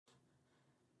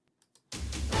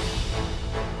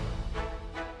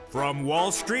From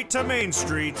Wall Street to Main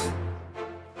Street,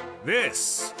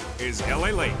 this is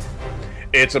LA Late.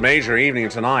 It's a major evening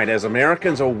tonight as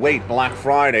Americans await Black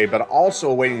Friday, but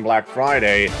also awaiting Black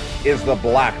Friday is the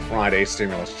Black Friday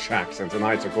stimulus checks. And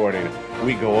tonight's recording,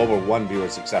 we go over one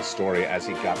viewer's success story as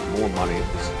he got more money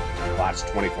this last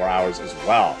 24 hours as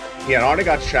well. He had already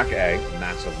got check A,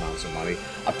 massive amounts of money,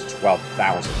 up to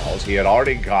 $12,000. He had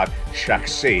already got check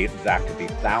C, that could be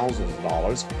thousands of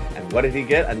dollars. And what did he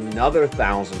get? Another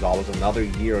 $1,000, another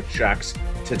year of checks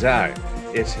today.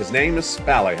 His name is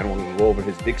Spelly, and we'll go over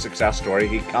his big success story.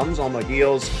 He comes on the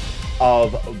heels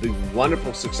of the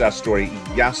wonderful success story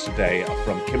yesterday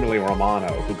from Kimberly Romano,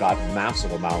 who got a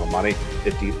massive amount of money,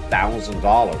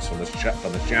 $50,000 from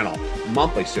this channel.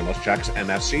 Monthly stimulus checks,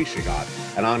 MSC she got.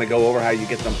 And I'm going to go over how you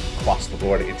get them across the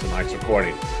board in tonight's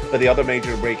recording. But the other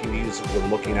major breaking news we're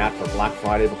looking at for Black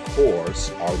Friday, of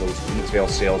course, are those retail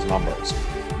sales numbers.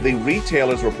 The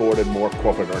retailers reported more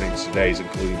corporate earnings today,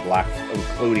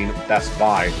 including Best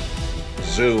Buy,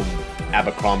 Zoom,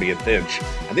 Abercrombie & Fitch.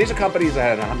 And these are companies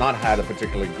that have not had a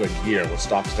particularly good year, with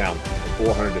stocks down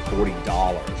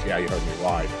 $440. Yeah, you heard me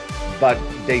right. But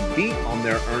they beat on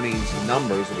their earnings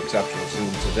numbers, with the exception of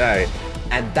Zoom today,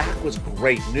 and that was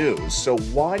great news. So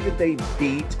why did they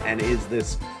beat, and is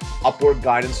this upward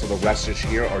guidance for the rest of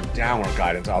this year or downward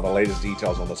guidance? All the latest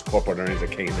details on those corporate earnings that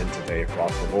came in today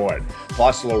across the board.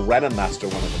 Plus, Loretta Mester,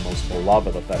 one of the most beloved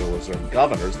of the Federal Reserve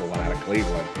governors, the one out of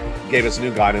Cleveland, gave us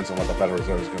new guidance on what the Federal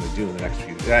Reserve is going to do in the next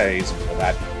few days for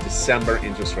that December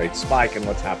interest rate spike and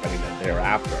what's happening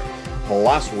thereafter.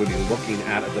 Plus, we'll be looking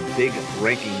at the big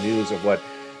breaking news of what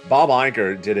Bob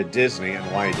Iger did at Disney and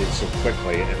why he did so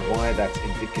quickly, and why that's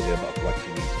indicative of what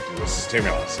you need to do with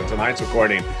stimulus. In tonight's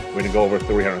recording, we're going to go over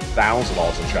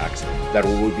 $300,000 of checks that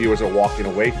reviewers are walking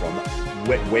away from,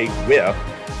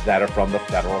 that are from the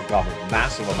federal government.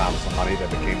 Massive amounts of money that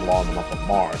became law in the month of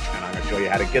March, and I'm going to show you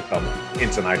how to get them in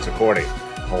tonight's recording.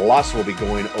 Plus, we'll be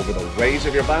going over the raise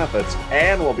of your benefits,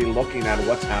 and we'll be looking at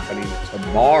what's happening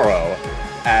tomorrow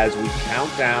as we count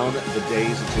down the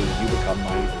days until you become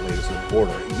my latest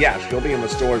reporter. Yes, you'll be in the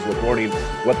stores reporting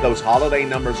what those holiday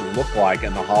numbers look like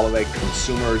and the holiday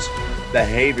consumers'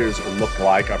 behaviors look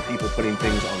like. Are people putting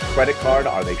things on credit card?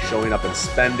 Are they showing up and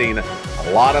spending?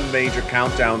 A lot of major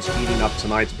countdowns heating up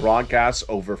tonight's broadcast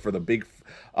over for the big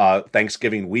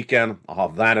Thanksgiving weekend. All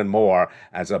of that and more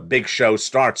as a big show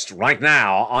starts right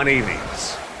now on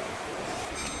Evenings.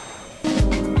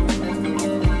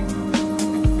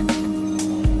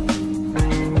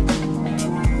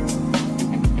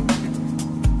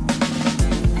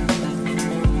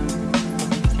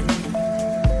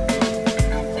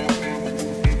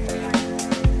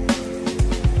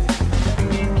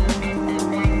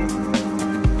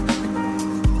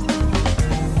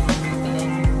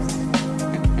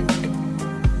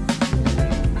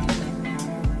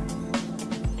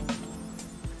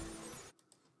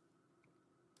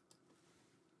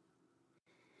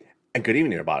 And good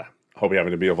evening, everybody. Hope you're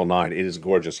having a beautiful night. It is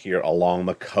gorgeous here along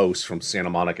the coast from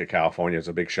Santa Monica, California. It's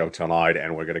a big show tonight,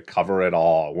 and we're going to cover it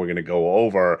all. We're going to go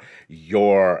over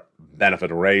your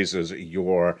benefit raises,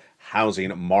 your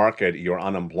housing market, your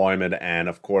unemployment, and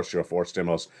of course your forced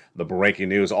stimulus. The breaking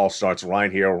news all starts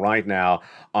right here, right now,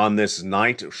 on this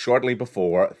night shortly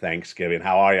before Thanksgiving.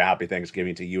 How are you? Happy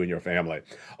Thanksgiving to you and your family.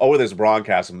 Over this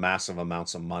broadcast, massive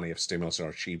amounts of money of stimulus are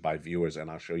achieved by viewers,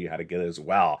 and I'll show you how to get it as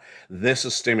well. This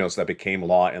is stimulus that became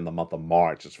law in the month of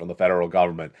March. It's from the federal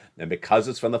government, and because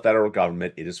it's from the federal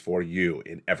government, it is for you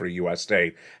in every U.S.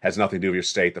 state. Has nothing to do with your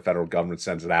state. The federal government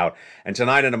sends it out. And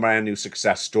tonight, in a brand new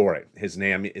success story, his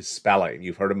name is Spelly.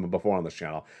 You've heard him before on this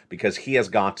channel because he has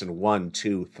gotten 1,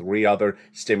 2, 3 other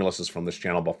stimuluses from this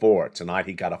channel before. Tonight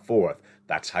he got a fourth.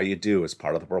 That's how you do as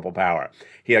part of the Purple Power.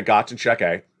 He had gotten check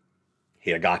A,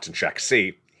 he had gotten check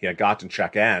C, he had gotten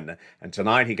check N, and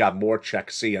tonight he got more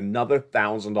check C, another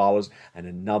 $1,000 and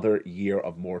another year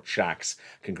of more checks.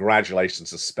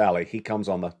 Congratulations to Spelly. He comes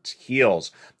on the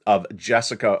heels of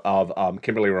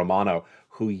Kimberly Romano,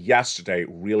 who yesterday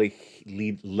really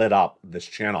lit up this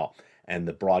channel and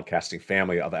the broadcasting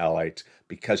family of L8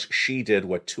 because she did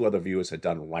what 2 other viewers had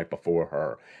done right before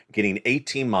her, getting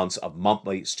 18 months of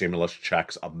monthly stimulus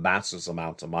checks of massive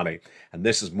amounts of money. And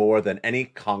this is more than any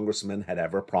congressman had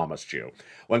ever promised you.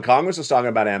 When Congress was talking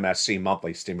about MSC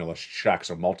monthly stimulus checks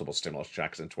or multiple stimulus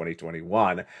checks in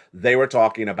 2021, they were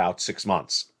talking about 6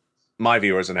 months. My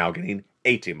viewers are now getting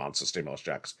 18 months of stimulus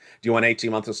checks. Do you want 18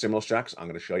 months of stimulus checks? I'm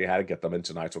going to show you how to get them in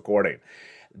tonight's recording.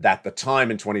 At the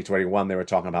time in 2021, they were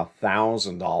talking about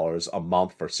 $1,000 a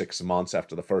month for 6 months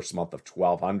after the first month of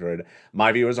 $1,200.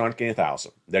 My viewers aren't getting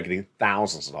 $1,000. They're getting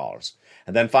thousands of dollars.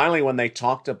 And then finally, when they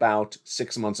talked about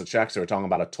 6 months of checks, they were talking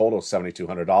about a total of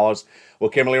 $7,200. Well,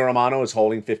 Kimberly Romano is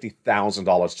holding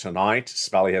 $50,000 tonight.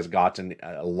 Spelly has gotten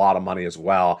a lot of money as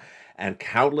well. And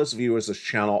countless viewers of this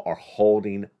channel are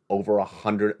holding over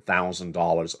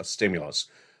 $100,000 of stimulus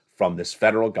from this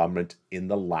federal government in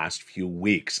the last few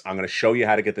weeks. I'm going to show you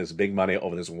how to get this big money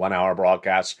over this 1 hour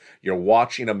broadcast. You're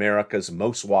watching America's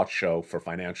most watched show for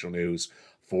financial news.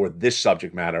 For this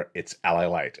subject matter, it's LA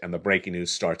Light, and the breaking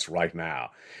news starts right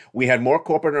now. We had more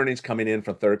corporate earnings coming in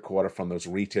for third quarter from those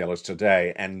retailers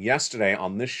today, and yesterday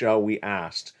on this show we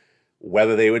asked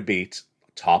whether they would beat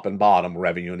top and bottom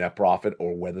revenue and net profit,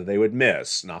 or whether they would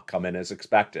miss, not come in as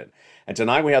expected. And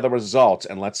tonight we have the results,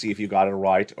 and let's see if you got it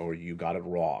right or you got it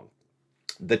wrong.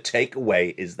 The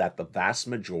takeaway is that the vast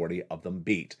majority of them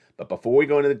beat. But before we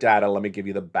go into the data, let me give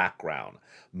you the background.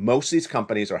 Most of these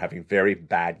companies are having very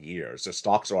bad years. Their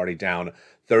stocks are already down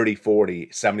 30, 40,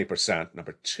 70%.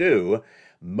 Number two,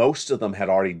 most of them had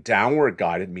already downward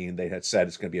guided, meaning they had said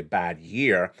it's going to be a bad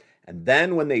year. And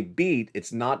then when they beat,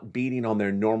 it's not beating on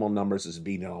their normal numbers, it's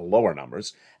beating on lower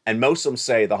numbers. And most of them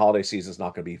say the holiday season is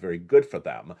not going to be very good for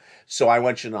them. So I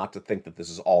want you not to think that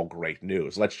this is all great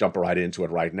news. Let's jump right into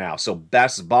it right now. So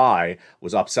Best Buy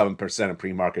was up 7% in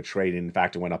pre-market trading. In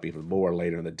fact, it went up even more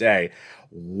later in the day.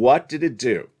 What did it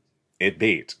do? It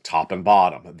beat top and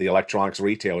bottom. The electronics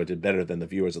retailer did better than the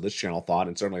viewers of this channel thought,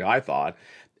 and certainly I thought.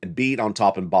 Beat on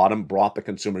top and bottom, brought the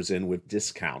consumers in with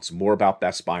discounts. More about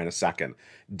Best Buy in a second.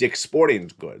 Dick's Sporting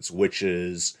Goods, which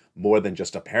is more than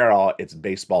just apparel, it's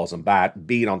baseballs and bat,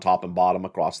 beat on top and bottom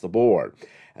across the board.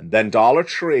 And then Dollar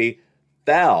Tree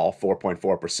fell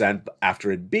 4.4%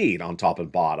 after it beat on top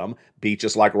and bottom, beat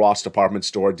just like Ross Department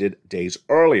Store did days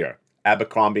earlier.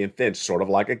 Abercrombie & Fitch, sort of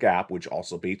like a Gap, which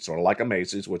also beat, sort of like a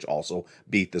Macy's, which also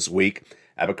beat this week.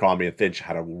 Abercrombie & Fitch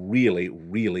had a really,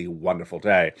 really wonderful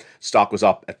day. Stock was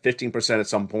up at 15% at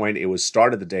some point. It was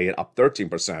started the day at up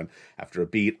 13% after a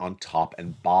beat on top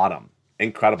and bottom.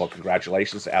 Incredible.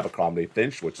 Congratulations to Abercrombie &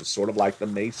 Fitch, which is sort of like the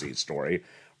Macy's story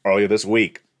earlier this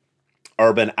week.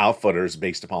 Urban Outfitters,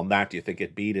 based upon that, do you think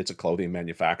it beat? It's a clothing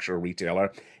manufacturer,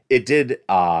 retailer. It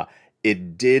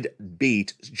did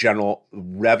beat general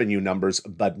revenue numbers,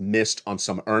 but missed on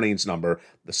some earnings number.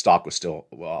 The stock was still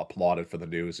applauded for the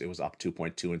news. It was up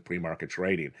 2.2 in pre-market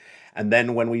trading. And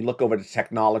then when we look over to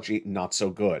technology, not so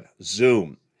good.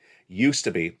 Zoom used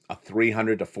to be a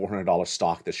 $300 to $400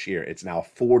 stock this year. It's now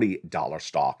a $40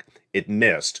 stock. It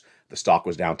missed. The stock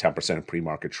was down 10% in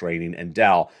pre-market trading. And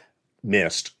Dell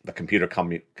missed. The computer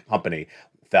company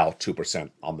fell 2%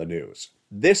 on the news.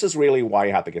 This is really why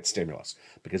you have to get stimulus,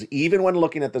 because even when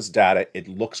looking at this data, it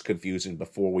looks confusing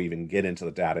before we even get into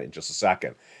the data in just a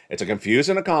second. It's a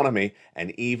confusing economy,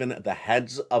 and even the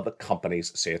heads of the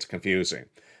companies say it's confusing.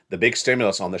 The big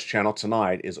stimulus on this channel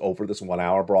tonight is over this 1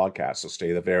 hour broadcast, so stay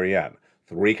to the very end.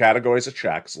 3 categories of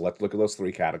checks. Let's look at those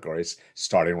 3 categories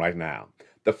starting right now.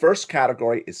 The first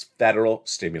category is federal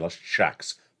stimulus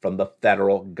checks from the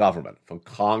federal government, from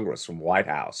Congress, from White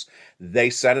House. They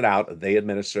send it out, they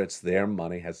administer it, it's their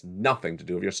money, has nothing to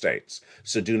do with your states.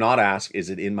 So do not ask,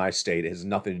 is it in my state? It has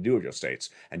nothing to do with your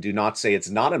states. And do not say it's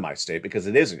not in my state, because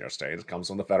it is in your state. It comes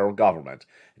from the federal government.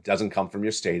 It doesn't come from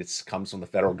your state, it comes from the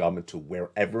federal government to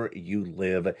wherever you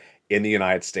live in the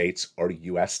United States or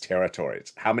U.S.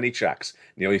 territories. How many checks?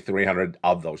 Nearly 300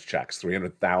 of those checks,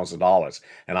 $300,000.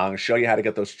 And I'm going to show you how to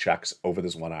get those checks over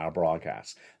this 1 hour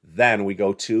broadcast. Then we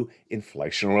go to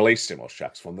inflation relief stimulus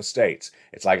checks from the states.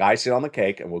 It's like icing on the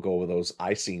cake, and we'll go over those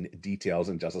icing details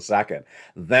in just a second.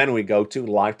 Then we go to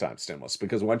lifetime stimulus,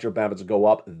 because once your benefits go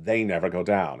up, they never go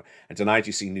down. And tonight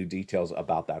you see new details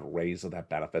about that raise of that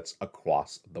benefits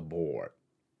across the board.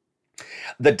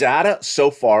 The data so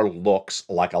far looks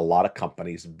like a lot of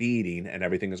companies beating and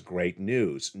everything is great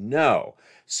news. No.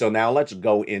 So now let's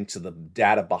go into the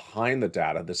data behind the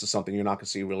data. This is something you're not going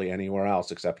to see really anywhere else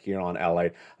except here on LA,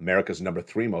 America's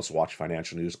 #3 most watched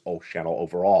financial news channel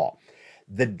overall.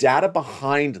 The data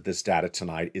behind this data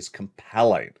tonight is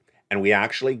compelling, and we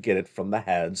actually get it from the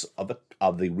heads of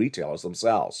the retailers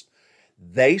themselves.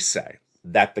 They say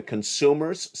that the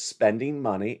consumers spending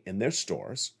money in their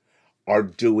stores are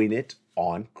doing it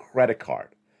on credit card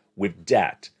with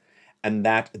debt, and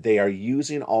that they are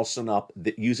using up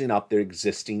their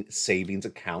existing savings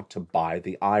account to buy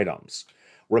the items.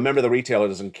 Remember, the retailer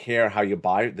doesn't care how you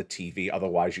buy the TV,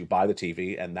 otherwise you buy the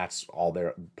TV, and that's all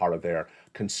part of their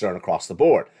concern across the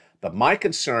board. But my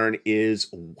concern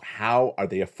is, how are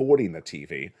they affording the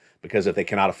TV? Because if they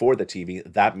cannot afford the TV,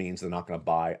 that means they're not going to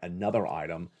buy another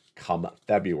item come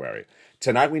February.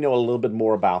 Tonight we know a little bit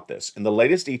more about this. In the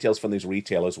latest details from these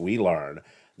retailers, we learn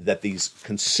that these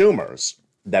consumers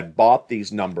that bought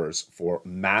these numbers for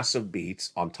massive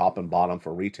beats on top and bottom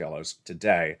for retailers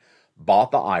today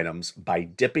bought the items by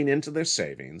dipping into their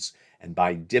savings and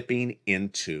by dipping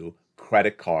into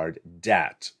credit card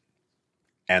debt.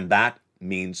 And that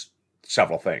means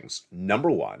several things.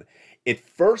 Number one, it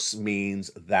first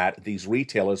means that these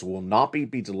retailers will not be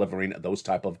delivering those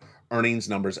type of earnings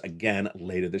numbers again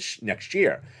later this next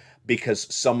year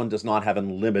because someone does not have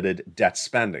unlimited debt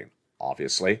spending,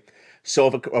 obviously. So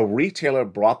if a retailer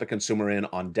brought the consumer in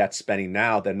on debt spending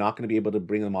now, they're not going to be able to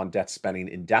bring them on debt spending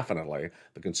indefinitely.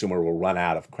 The consumer will run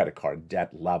out of credit card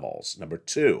debt levels. Number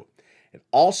two, it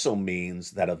also means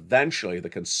that eventually the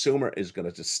consumer is going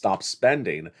to just stop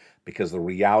spending because the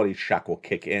reality check will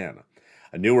kick in.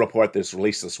 A new report that's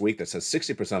released this week that says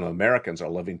 60% of Americans are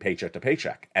living paycheck to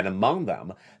paycheck. And among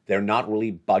them, they're not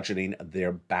really budgeting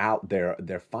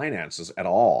their finances at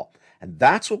all. And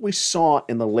that's what we saw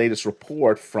in the latest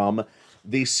report from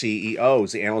the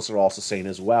CEOs. The analysts are also saying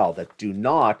as well that do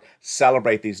not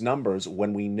celebrate these numbers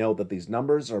when we know that these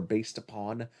numbers are based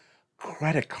upon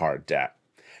credit card debt.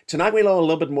 Tonight, we learn a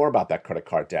little bit more about that credit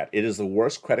card debt. It is the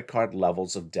worst credit card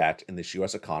levels of debt in this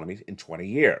U.S. economy in 20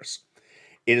 years.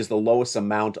 It is the lowest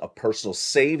amount of personal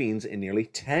savings in nearly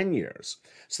 10 years.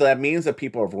 So that means that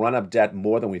people have run up debt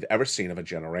more than we've ever seen of a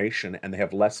generation, and they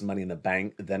have less money in the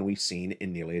bank than we've seen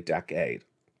in nearly a decade.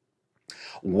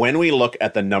 When we look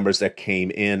at the numbers that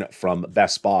came in from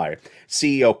Best Buy,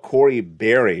 CEO Corey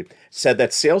Berry said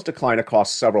that sales declined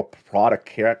across several product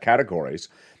categories,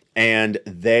 and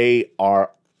they are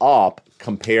up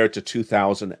compared to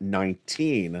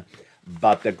 2019,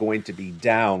 but they're going to be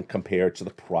down compared to the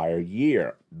prior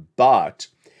year. But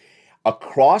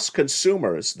across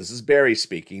consumers, this is Barry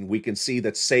speaking, we can see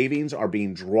that savings are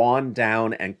being drawn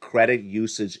down and credit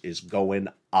usage is going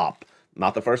up.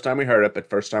 Not the first time we heard it, but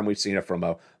first time we've seen it from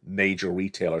a major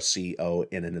retailer CEO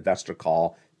in an investor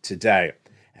call today.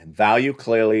 And value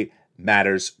clearly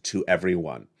matters to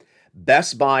everyone.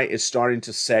 Best Buy is starting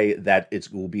to say that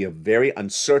it will be a very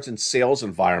uncertain sales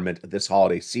environment this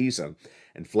holiday season.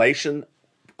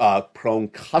 Inflation-prone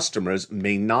customers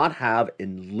may not have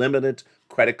unlimited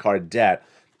credit card debt,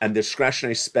 and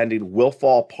discretionary spending will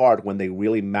fall apart when they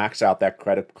really max out that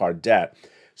credit card debt.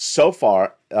 So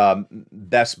far,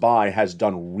 Best Buy has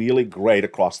done really great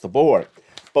across the board.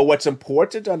 But what's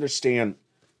important to understand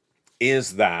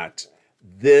is that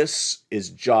this is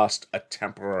just a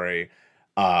temporary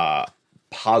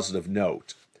positive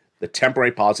note. The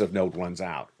temporary positive note runs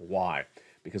out. Why?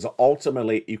 Because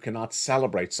ultimately, you cannot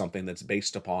celebrate something that's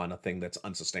based upon a thing that's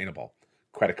unsustainable,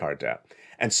 credit card debt.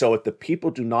 And so if the people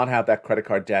do not have that credit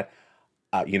card debt,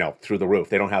 through the roof,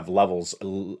 they don't have levels,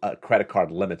 credit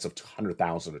card limits of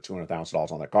 $100,000 or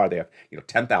 $200,000 on their card. They have,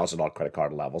 $10,000 credit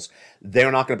card levels.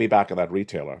 They're not going to be back at that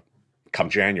retailer come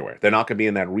January. They're not going to be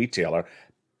in that retailer,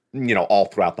 all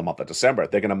throughout the month of December.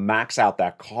 They're going to max out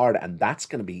that card, and that's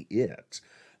going to be it.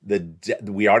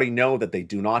 We already know that they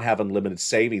do not have unlimited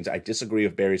savings. I disagree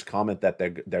with Barry's comment that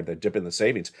they're dipping the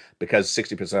savings because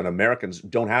 60% of Americans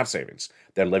don't have savings.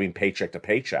 They're living paycheck to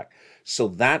paycheck. So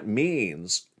that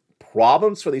means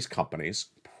problems for these companies,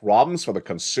 problems for the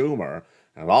consumer,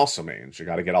 and it also means you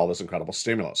got to get all this incredible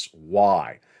stimulus.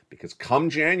 Why? Because come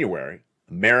January,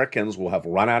 Americans will have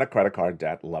run out of credit card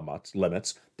debt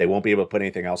limits. They won't be able to put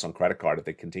anything else on credit card if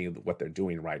they continue what they're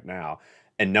doing right now.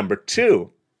 And number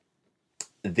two,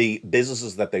 the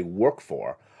businesses that they work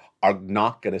for are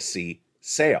not going to see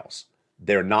sales.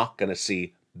 They're not going to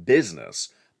see business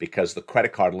because the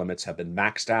credit card limits have been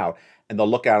maxed out, and they'll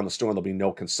look out in the store and there'll be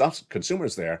no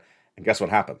consumers there. And guess what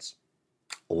happens?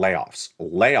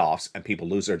 Layoffs, and people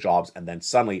lose their jobs, and then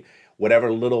suddenly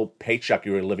whatever little paycheck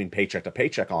you were living paycheck to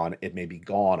paycheck on, it may be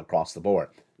gone across the board.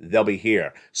 They'll be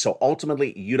here. So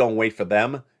ultimately, you don't wait for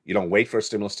them. You don't wait for a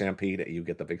stimulus stampede. You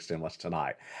get the big stimulus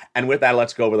tonight. And with that,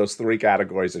 let's go over those three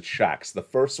categories of checks. The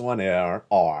first one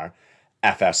are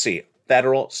FSC,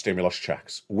 federal stimulus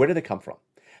checks. Where do they come from?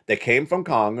 They came from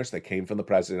Congress. They came from the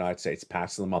President of the United States,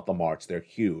 passed in the month of March. They're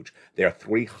huge. They're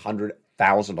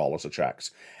 $300,000 of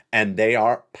checks. And they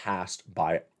are passed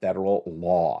by federal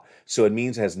law. So it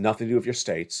means it has nothing to do with your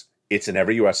states. It's in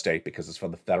every U.S. state because it's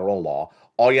from the federal law.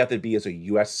 All you have to be is a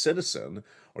U.S. citizen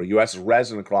or U.S.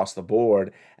 resident across the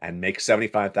board and make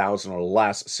 $75,000 or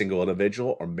less, single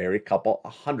individual or married couple,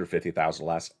 $150,000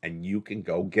 less, and you can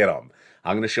go get them.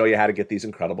 I'm going to show you how to get these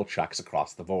incredible checks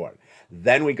across the board.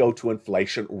 Then we go to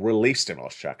inflation relief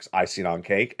stimulus checks, icing on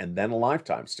cake, and then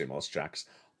lifetime stimulus checks,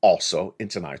 also in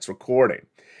tonight's recording.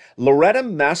 Loretta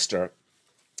Mester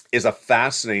is a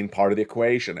fascinating part of the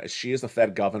equation, as she is the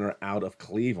Fed governor out of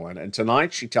Cleveland. And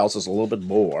tonight she tells us a little bit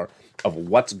more of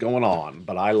what's going on.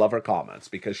 But I love her comments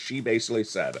because she basically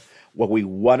said what we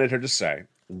wanted her to say,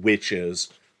 which is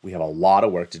we have a lot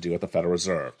of work to do at the Federal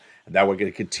Reserve, and that we're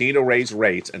going to continue to raise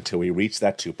rates until we reach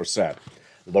that 2%.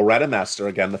 Loretta Mester,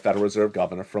 again, the Federal Reserve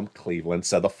governor from Cleveland,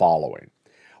 said the following: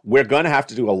 we're going to have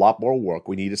to do a lot more work.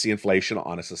 We need to see inflation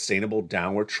on a sustainable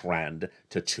downward trend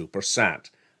to 2%.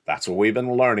 That's what we've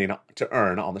been learning to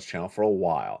earn on this channel for a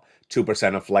while.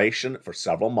 2% inflation for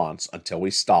several months until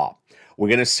we stop. We're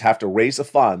going to have to raise the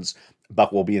funds,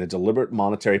 but we'll be in a deliberate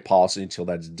monetary policy until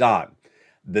that's done.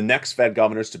 The next Fed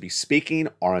governors to be speaking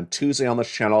are on Tuesday on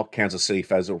this channel: Kansas City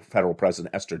Federal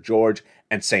President Esther George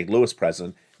and St. Louis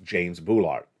President James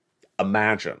Bullard.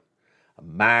 Imagine,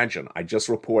 I just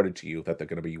reported to you that they're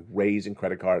going to be raising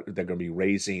they're going to be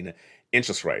raising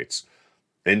interest rates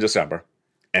in December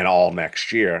and all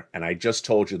next year. And I just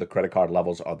told you the credit card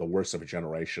levels are the worst of a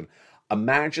generation.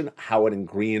 Imagine how an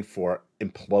ingredient for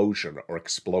implosion or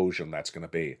explosion that's going to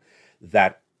be.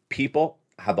 That people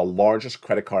have the largest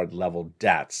credit card level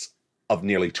debts of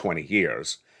nearly 20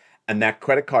 years. And that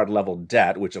credit card level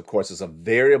debt, which of course is a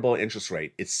variable interest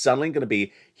rate, is suddenly going to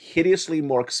be hideously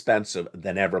more expensive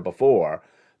than ever before,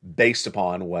 based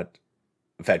upon what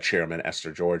Fed Chairman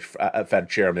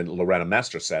Loretta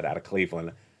Mester said out of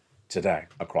Cleveland today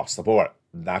across the board.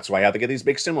 That's why I have to get these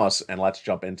big stimulus, and let's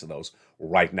jump into those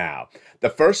right now. The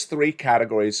first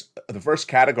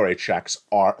category of checks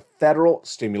are federal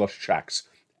stimulus checks,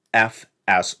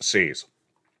 FSCs.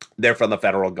 They're from the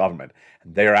federal government.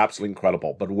 They're absolutely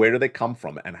incredible. But where do they come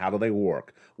from and how do they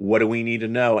work? What do we need to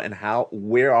know and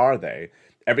where are they?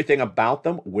 Everything about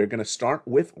them we're going to start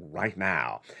with right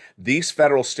now. These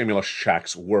federal stimulus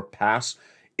checks were passed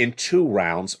in 2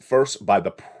 rounds, first by the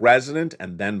president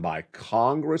and then by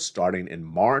Congress starting in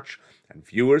March. And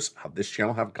viewers of this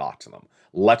channel have got to them.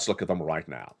 Let's look at them right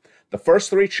now. The first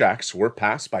 3 checks were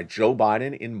passed by Joe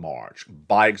Biden in March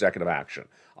by executive action,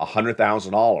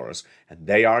 $100,000, and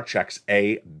they are checks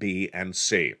A, B, and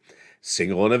C.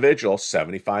 Single individual,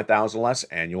 $75,000 less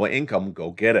annual income,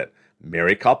 go get it.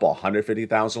 Married couple,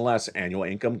 $150,000 less annual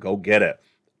income, go get it.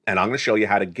 And I'm going to show you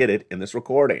how to get it in this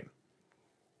recording.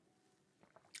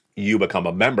 You become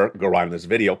a member, go right in this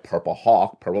video, Purple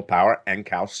Hawk, Purple Power, and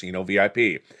Calcino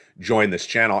VIP. Join this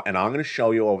channel, and I'm going to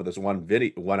show you over this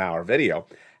 1 hour video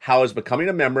how, as becoming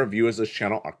a member, viewers of this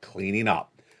channel are cleaning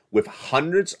up with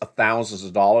hundreds of thousands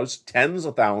of dollars, tens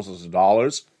of thousands of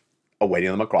dollars awaiting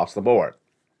them across the board.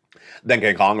 Then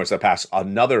came Congress that passed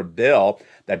another bill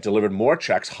that delivered more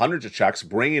checks, hundreds of checks,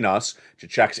 bringing us to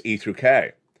checks E through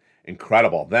K.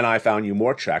 Incredible. Then I found you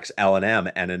more checks, L&M,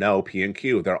 N&O, P and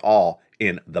Q. They're all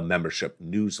in the membership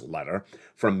newsletter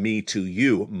from me to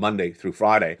you, Monday through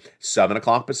Friday, 7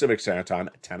 o'clock Pacific Standard Time,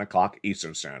 10 o'clock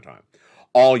Eastern Standard Time.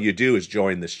 All you do is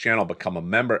join this channel, become a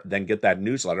member, then get that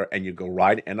newsletter, and you go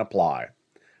right and apply.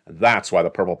 That's why the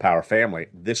Purple Power family,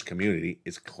 this community,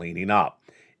 is cleaning up.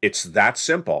 It's that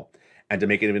simple. And to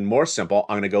make it even more simple,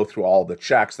 I'm going to go through all the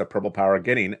checks that Purple Power are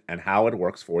getting and how it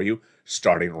works for you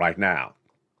starting right now.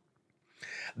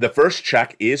 The first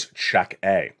check is Check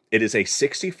A. It is a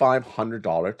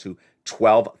 $6,500 to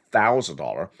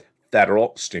 $12,000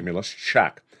 federal stimulus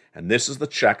check. And this is the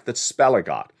check that Speller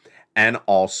got, and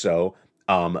also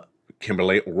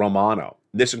Kimberly Romano.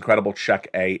 This incredible Check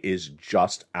A is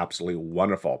just absolutely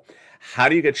wonderful. How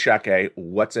do you get Check A?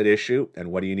 What's at issue?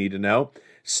 And what do you need to know?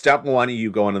 Step 1,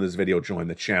 you go into this video, join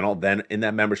the channel. Then in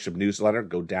that membership newsletter,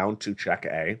 go down to Check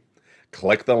A,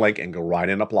 click the link, and go right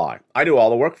and apply. I do all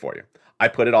the work for you. I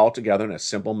put it all together in a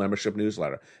simple membership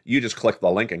newsletter. You just click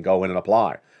the link and go in and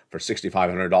apply for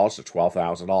 $6,500 to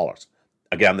 $12,000.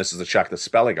 Again, this is the check that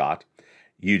Spelly got.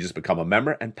 You just become a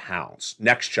member and pounds.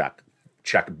 Next check,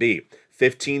 Check B,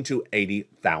 $15,000 to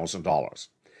 $80,000.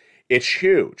 It's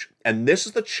huge. And this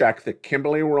is the check that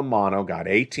Kimberly Romano got,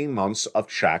 18 months of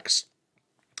checks.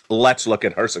 Let's look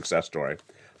at her success story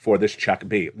for this Check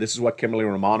B. This is what Kimberly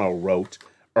Romano wrote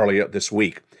earlier this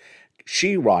week.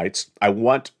 She writes, I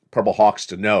want Purple Hawks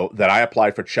to know that I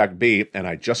applied for Check B and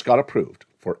I just got approved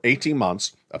for 18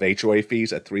 months of HOA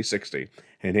fees at $360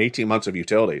 and 18 months of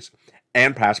utilities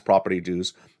and past property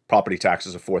dues, property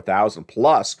taxes of $4,000.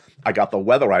 Plus, I got the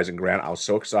weatherizing grant. I was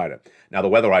so excited. Now, the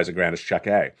weatherizing grant is Check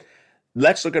A.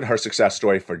 Let's look at her success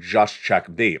story for just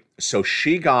Check B. So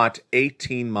she got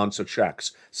 18 months of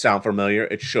checks. Sound familiar?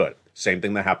 It should. Same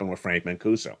thing that happened with Frank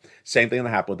Mancuso. Same thing that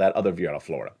happened with that other viewer out of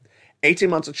Florida. 18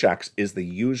 months of checks is the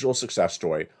usual success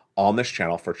story on this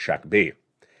channel for Check B.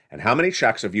 And how many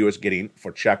checks are viewers getting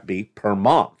for Check B per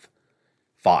month?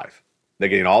 5. They're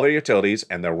getting all their utilities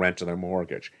and their rent and their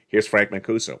mortgage. Here's Frank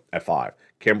Mancuso at 5.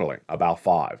 Kimberly, about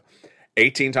 5.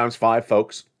 18 times 5,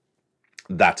 folks,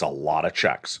 that's a lot of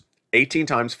checks. 18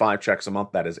 times 5 checks a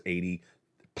month, that is 80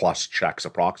 plus checks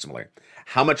approximately.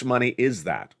 How much money is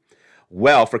that?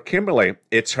 Well, for Kimberly,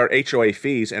 it's her HOA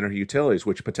fees and her utilities,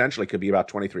 which potentially could be about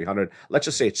 $2,300. Let's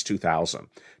just say it's $2,000.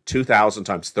 $2,000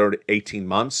 times 18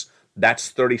 months,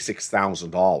 that's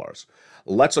 $36,000.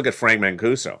 Let's look at Frank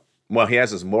Mancuso. Well, he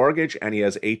has his mortgage and he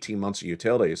has 18 months of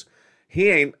utilities. He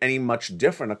ain't any much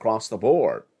different across the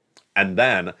board. And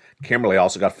then Kimberly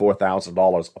also got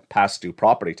 $4,000 of past due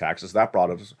property taxes. That brought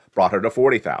her to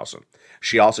 $40,000.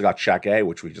 She also got Check A,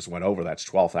 which we just went over. That's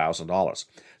 $12,000.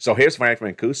 So here's Frank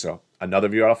Mancuso, another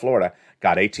viewer out of Florida,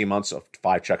 got 18 months of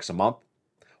 5 checks a month,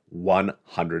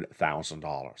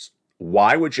 $100,000.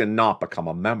 Why would you not become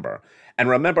a member? And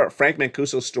remember, Frank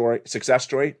Mancuso's success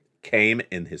story came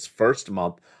in his first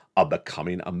month of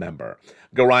becoming a member.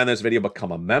 Go right in this video,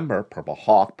 become a member, Purple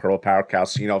Hawk, Purple Power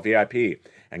Casino VIP,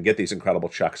 and get these incredible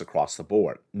checks across the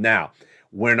board. Now,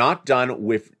 we're not done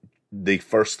with the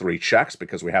first 3 checks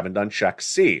because we haven't done Check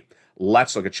C.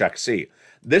 Let's look at Check C.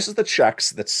 This is the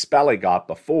checks that Spelly got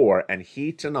before, and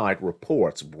he tonight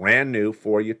reports, brand new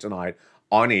for you tonight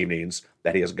on evenings,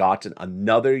 that he has gotten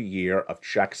another year of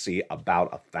Check C,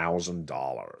 about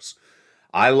 $1,000.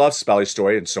 I love Spelly's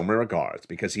story in so many regards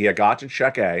because he had gotten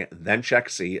Check A, then Check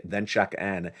C, then Check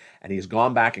N, and he's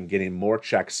gone back and getting more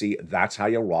Check C. That's how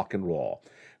you rock and roll.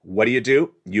 What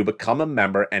do? You become a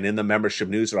member, and in the membership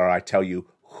newsletter, I tell you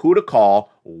who to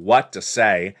call, what to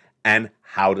say, and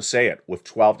how to say it, with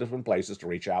 12 different places to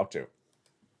reach out to.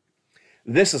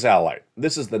 This is LA.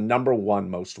 This is the #1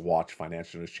 most watched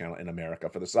financial news channel in America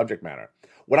for the subject matter.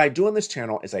 What I do on this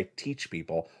channel is I teach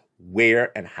people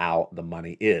where and how the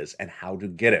money is and how to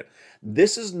get it.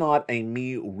 This is not a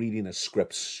me reading a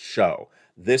script show.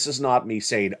 This is not me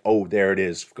saying, oh, there it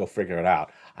is, go figure it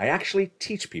out. I actually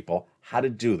teach people how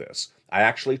to do this. I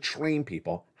actually train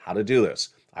people how to do this.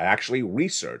 I actually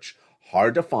research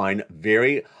hard to find,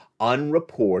 very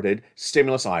unreported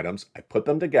stimulus items. I put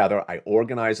them together, I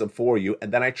organize them for you,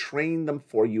 and then I train them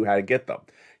for you how to get them.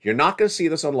 You're not going to see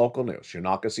this on local news. You're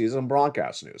not going to see this on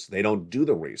broadcast news. They don't do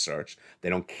the research. They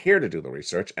don't care to do the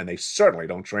research, and they certainly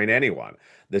don't train anyone.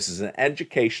 This is an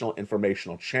educational,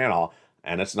 informational channel,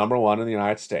 and it's #1 in the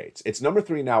United States. It's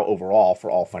 #3 now overall for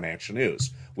all financial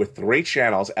news, with 3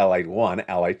 channels, LA1,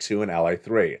 LA2, and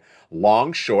LA3.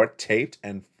 Long, short, taped,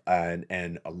 and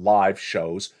live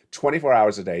shows 24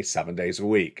 hours a day, 7 days a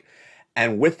week.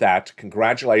 And with that,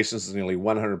 congratulations to nearly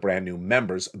 100 brand new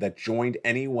members that joined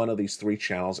any one of these 3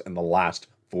 channels in the last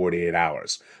 48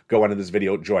 hours. Go into this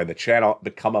video, join the channel,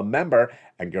 become a member,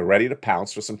 and get ready to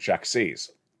pounce for some Check Cs.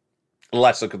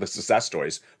 Let's look at the success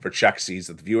stories for Check Cs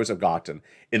that the viewers have gotten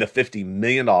in the $50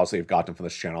 million they've gotten from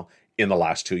this channel in the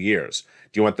last 2 years.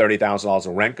 Do you want $30,000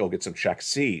 of rent? Go get some Check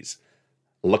Cs.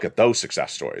 Look at those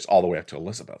success stories all the way up to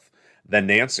Elizabeth. Then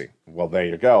Nancy. Well, there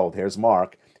you go. There's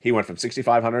Mark. He went from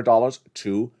 $6,500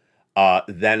 to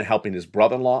then helping his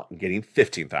brother-in-law and getting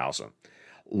 $15,000.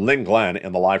 Lynn Glenn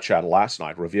in the live chat last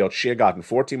night revealed she had gotten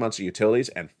 14 months of utilities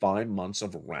and 5 months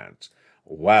of rent.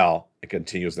 Well, it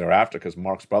continues thereafter because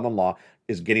Mark's brother-in-law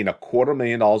is getting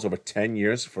 $250,000 over 10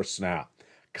 years for SNAP.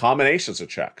 Combinations of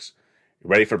checks. You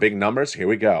ready for big numbers? Here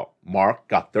we go. Mark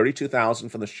got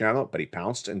 $32,000 from this channel, but he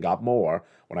pounced and got more.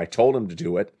 When I told him to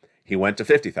do it, he went to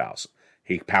 $50,000.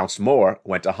 He pounced more,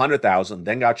 went to $100,000,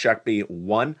 then got Check B,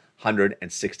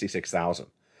 $166,000.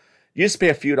 You just pay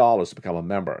a few dollars to become a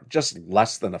member, just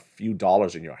less than a few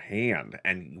dollars in your hand,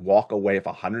 and walk away with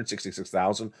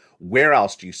 $166,000. Where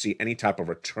else do you see any type of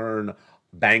return,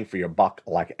 bang for your buck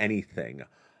like anything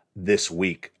this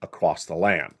week across the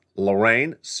land?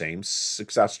 Lorraine, same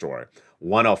success story.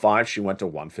 105, she went to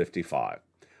 155.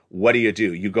 What do?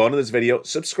 You go into this video,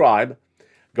 subscribe,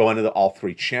 go into all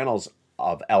 3 channels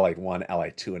of LA1,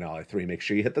 LA2, and LA3. Make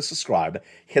sure you hit the subscribe,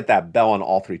 hit that bell on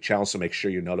all 3 channels, so make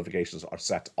sure your notifications are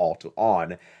set all to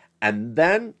on, and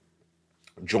then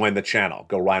join the channel.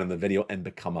 Go right in the video and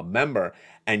become a member,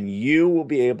 and you will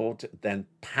be able to then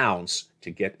pounce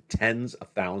to get tens of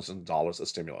thousands of dollars of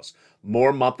stimulus.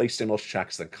 More monthly stimulus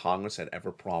checks than Congress had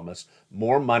ever promised.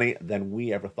 More money than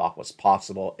we ever thought was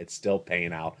possible. It's still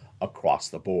paying out across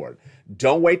the board.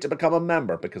 Don't wait to become a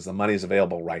member because the money is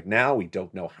available right now. We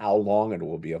don't know how long it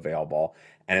will be available,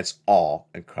 and it's all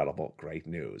incredible, great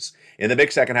news. In the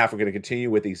big second half, we're going to continue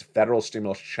with these federal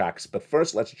stimulus checks, but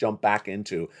first, let's jump back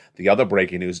into the other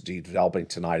breaking news developing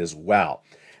tonight as well.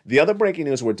 The other breaking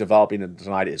news we're developing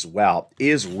tonight as well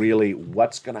is really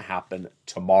what's going to happen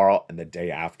tomorrow and the day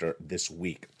after this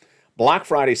week. Black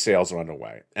Friday sales are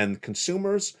underway, and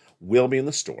consumers will be in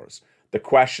the stores. The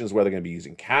question is whether they're going to be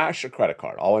using cash or credit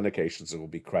card. All indications it will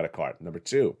be credit card. Number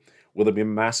two, will there be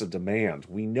massive demand?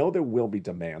 We know there will be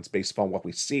demands based upon what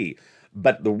we see,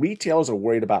 but the retailers are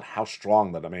worried about how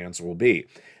strong the demands will be.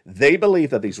 They believe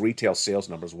that these retail sales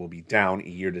numbers will be down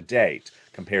year to date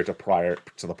compared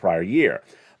to the prior year,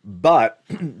 but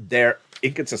they're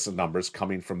inconsistent numbers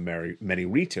coming from many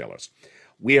retailers.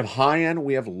 We have high end,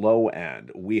 we have low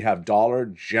end, we have Dollar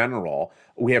General,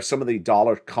 we have some of the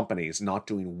dollar companies not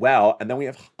doing well, and then we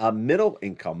have middle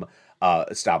income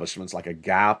establishments like a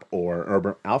Gap or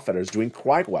Urban Outfitters doing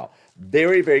quite well.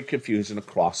 Very, very confusing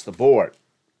across the board.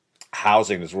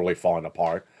 Housing is really falling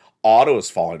apart, auto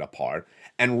is falling apart,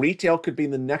 and retail could be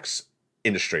the next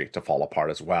industry to fall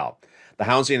apart as well. The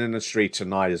housing industry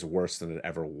tonight is worse than it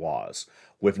ever was,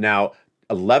 with now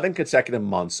 11 consecutive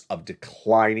months of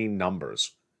declining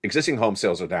numbers. Existing home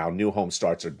sales are down, new home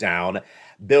starts are down,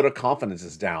 builder confidence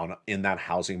is down in that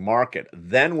housing market.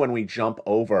 Then when we jump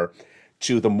over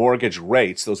to the mortgage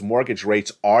rates, those mortgage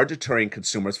rates are deterring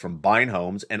consumers from buying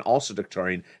homes and also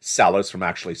deterring sellers from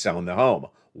actually selling the home.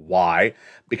 Why?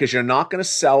 Because you're not going to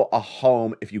sell a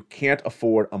home if you can't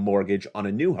afford a mortgage on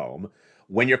a new home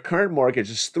when your current mortgage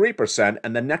is 3%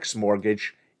 and the next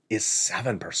mortgage is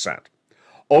 7%.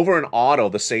 Over in auto,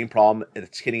 the same problem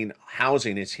that's hitting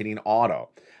housing is hitting auto.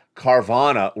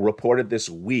 Carvana reported this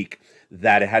week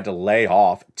that it had to lay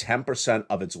off 10%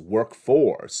 of its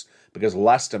workforce because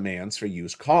less demands for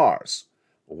used cars.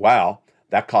 Well,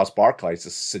 that caused Barclays to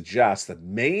suggest that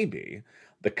maybe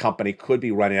the company could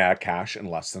be running out of cash in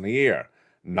less than a year.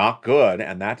 Not good,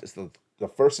 and that is the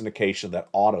first indication that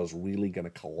auto is really going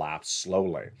to collapse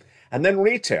slowly. And then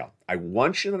retail. I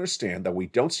want you to understand that we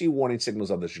don't see warning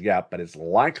signals of this yet, but it's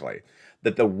likely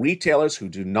that the retailers who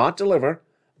do not deliver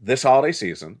this holiday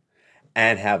season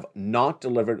and have not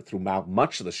delivered throughout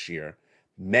much of this year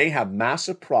may have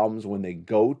massive problems when they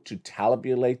go to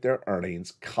tabulate their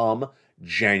earnings come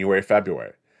January,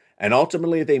 February. And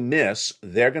ultimately, if they miss,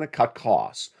 they're going to cut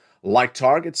costs. Like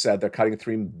Target said, they're cutting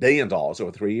 $3 billion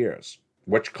over 3 years.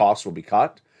 Which costs will be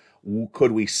cut?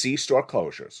 Could we see store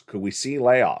closures? Could we see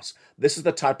layoffs? This is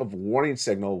the type of warning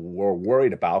signal we're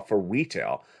worried about for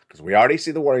retail, because we already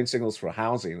see the warning signals for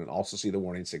housing and also see the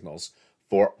warning signals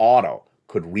for auto.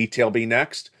 Could retail be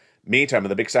next? Meantime, in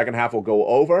the big second half, we'll go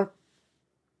over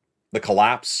the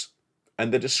collapse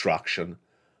and the destruction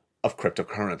of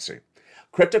cryptocurrency.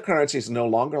 Cryptocurrency is no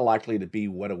longer likely to be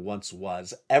what it once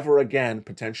was ever again,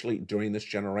 potentially during this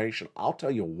generation. I'll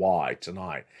tell you why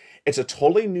tonight. It's a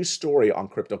totally new story on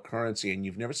cryptocurrency, and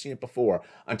you've never seen it before.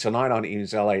 And tonight on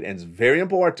Evenings LA, and it's very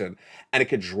important, and it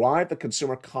could drive the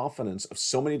consumer confidence of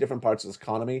so many different parts of this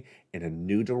economy in a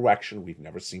new direction we've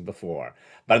never seen before.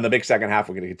 But in the big second half,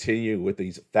 we're going to continue with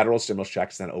these federal stimulus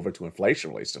checks, then over to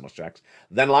inflation-related stimulus checks,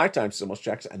 then lifetime stimulus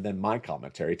checks, and then my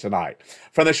commentary tonight.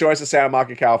 From the shores of Santa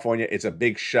Monica, California, it's a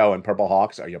big show, and Purple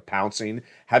Hawks, are you pouncing?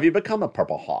 Have you become a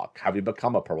Purple Hawk? Have you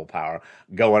become a Purple Power?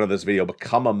 Go under this video,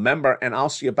 become a member, and I'll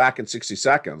see you back in 60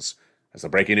 seconds as the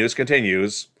breaking news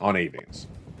continues on Evenings.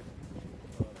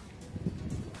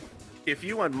 If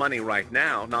you want money right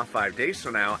now, not 5 days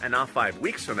from now, and not 5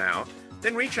 weeks from now,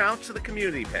 then reach out to the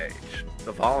community page.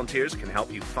 The volunteers can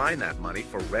help you find that money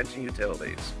for rent and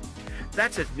utilities.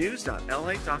 That's at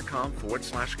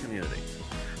news.la.com/community.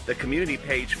 The community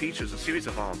page features a series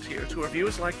of volunteers who are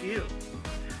viewers like you.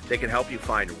 They can help you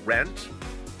find rent,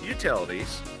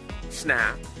 utilities,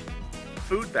 SNAP,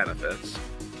 food benefits,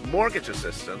 mortgage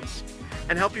assistance,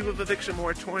 and help you with eviction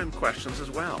moratorium questions as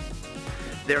well.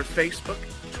 Their Facebook,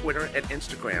 Twitter, and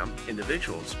Instagram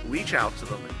individuals reach out to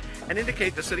them and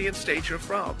indicate the city and state you're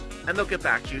from, and they'll get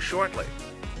back to you shortly.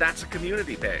 That's a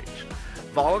community page.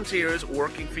 Volunteers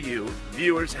working for you,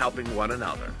 viewers helping one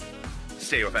another.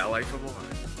 Stay with LA for more.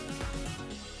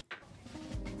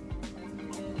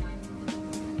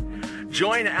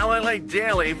 Join LA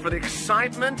Daily for the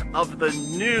excitement of the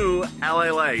new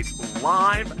LA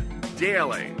live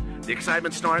daily. The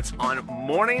excitement starts on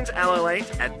mornings LA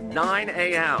at 9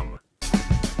 a.m.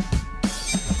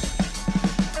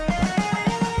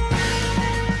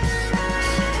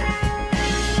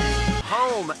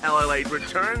 Home LA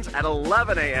returns at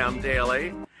 11 a.m.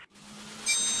 daily.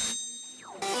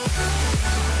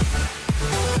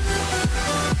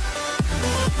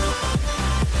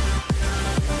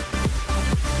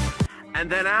 And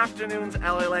then afternoons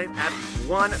LA at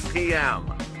 1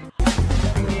 p.m.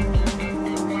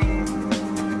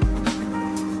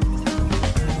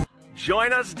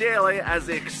 Join us daily as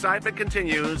the excitement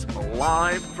continues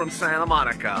live from Santa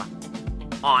Monica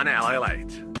on LA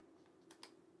Late.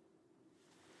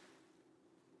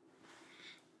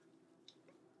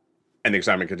 And the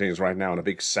excitement continues right now in a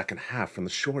big second half from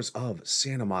the shores of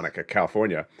Santa Monica,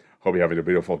 California. Hope you're having a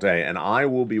beautiful day. And I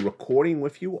will be recording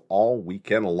with you all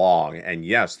weekend long. And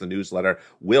yes, the newsletter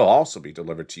will also be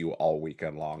delivered to you all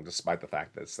weekend long, despite the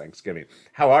fact that it's Thanksgiving.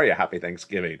 How are you? Happy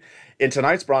Thanksgiving. In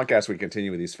tonight's broadcast, we continue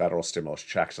with these federal stimulus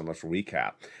checks. And let's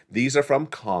recap. These are from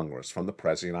Congress, from the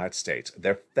President of the United States.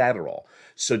 They're federal.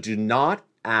 So do not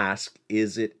ask,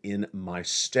 is it in my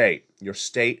state? Your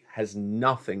state has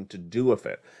nothing to do with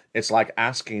it. It's like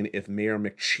asking if Mayor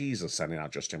McCheese is sending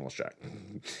out your stimulus check.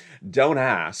 Don't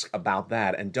ask about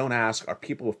that. And don't ask, are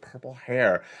people with purple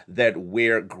hair that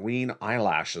wear green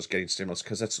eyelashes getting stimulus?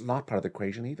 Because that's not part of the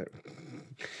equation either.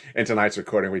 In tonight's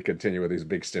recording, we continue with these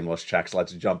big stimulus checks.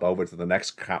 Let's jump over to the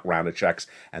next round of checks.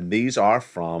 And these are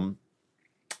from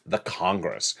the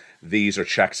Congress. These are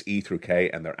checks E through K,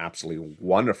 and they're absolutely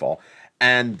wonderful.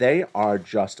 And they are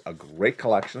just a great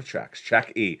collection of checks.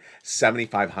 Check E,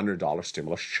 $7,500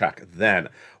 stimulus check. Then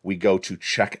we go to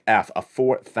check F, a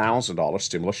 $4,000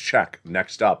 stimulus check.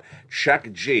 Next up,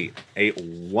 check G, a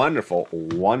wonderful,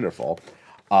 wonderful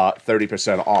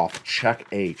 30% off. Check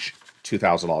H,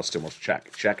 $2,000 stimulus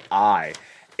check. Check I,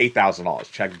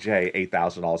 $8,000. Check J,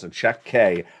 $8,000. And check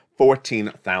K,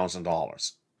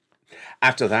 $14,000.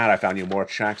 After that, I found you more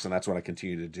checks, and that's what I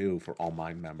continue to do for all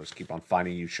my members. Keep on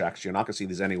finding you checks. You're not going to see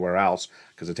these anywhere else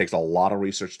because it takes a lot of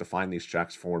research to find these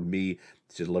checks for me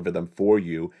to deliver them for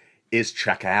you. Is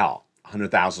check L,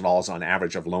 $100,000 on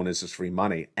average of loan interest-free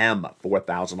money. M,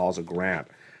 $4,000 a grant.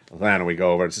 Then we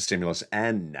go over to stimulus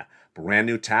N, brand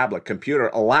new tablet, computer,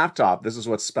 a laptop. This is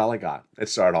what Spelly got. It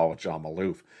started all with John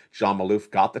Maloof. John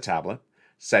Maloof got the tablet,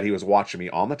 said he was watching me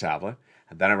on the tablet.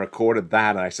 And then I recorded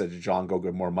that, and I said to John, go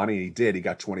get more money. And he did. He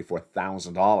got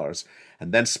 $24,000.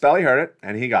 And then Spelly heard it,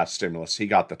 and he got stimulus. He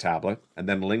got the tablet. And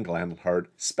then Lingland heard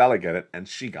Spelly get it, and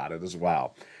she got it as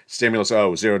well. Stimulus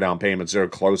O, 0 down payment, 0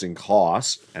 closing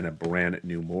costs, and a brand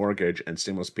new mortgage. And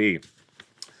stimulus P,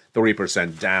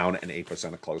 3% down and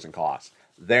 8% of closing costs.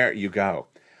 There you go.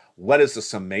 What is the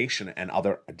summation and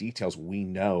other details we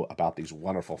know about these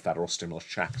wonderful federal stimulus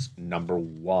checks? Number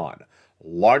one,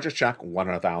 largest check,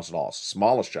 $100,000.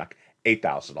 Smallest check,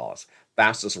 $8,000.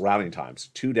 Fastest routing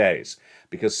times, 2 days.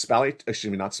 Because Johnny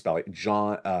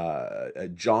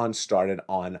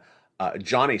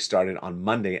started on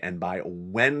Monday, and by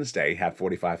Wednesday had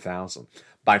 45,000.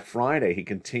 By Friday, he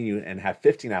continued and had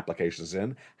 15 applications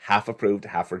in, half approved,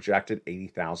 half rejected,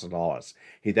 $80,000.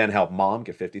 He then helped mom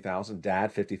get $50,000,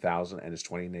 dad $50,000, and his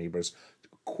 20 neighbors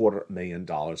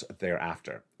 $250,000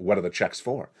 thereafter. What are the checks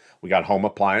for? We got home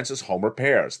appliances, home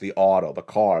repairs, the auto, the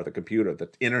car, the computer, the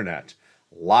internet.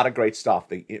 A lot of great stuff.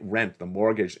 The rent, the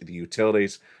mortgage, the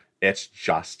utilities. It's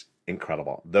just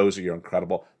incredible. Those are your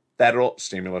incredible federal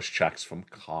stimulus checks from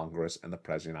Congress and the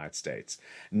President of the United States.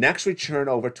 Next, we turn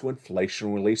over to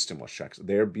inflation relief stimulus checks.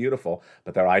 They're beautiful,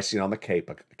 but they're icing on the cake,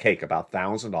 about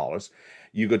 $1,000.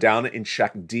 You go down in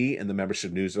check D in the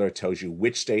membership newsletter. It tells you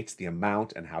which states, the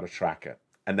amount, and how to track it.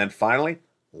 And then finally,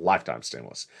 lifetime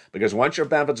stimulus. Because once your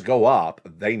benefits go up,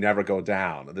 they never go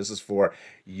down. This is for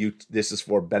you. This is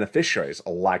for beneficiaries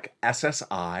like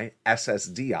SSI,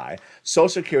 SSDI, Social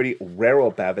Security,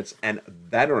 railroad benefits, and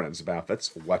veterans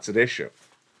benefits. What's at issue?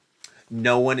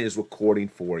 No one is recording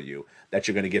for you that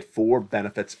you're going to get 4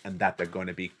 benefits and that they're going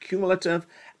to be cumulative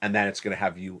and that it's going to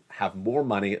have you have more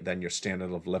money than your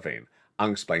standard of living.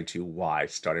 I'll explain to you why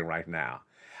starting right now.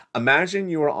 Imagine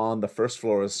you were on the first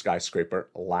floor of a skyscraper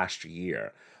last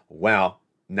year. Well,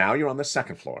 now you're on the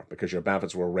second floor because your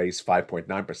benefits were raised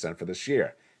 5.9% for this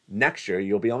year. Next year,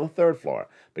 you'll be on the third floor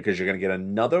because you're going to get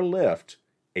another lift,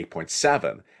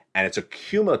 8.7%. And it's a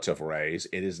cumulative raise.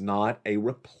 It is not a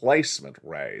replacement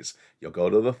raise. You'll go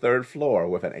to the third floor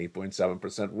with an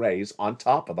 8.7% raise on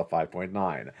top of the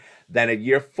 5.9%. Then at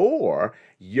year 4,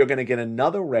 you're going to get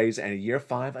another raise, and at year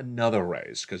 5, another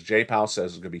raise, because Jay Powell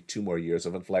says there's going to be 2 more years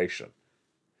of inflation.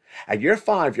 At year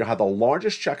 5, you'll have the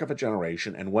largest check of a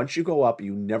generation, and once you go up,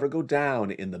 you never go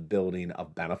down in the building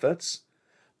of benefits.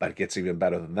 But it gets even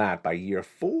better than that. By year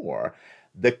 4,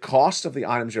 the cost of the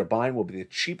items you're buying will be the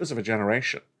cheapest of a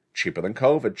generation. Cheaper than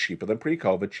COVID, cheaper than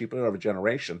pre-COVID, cheaper of a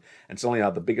generation. And suddenly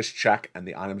the biggest check and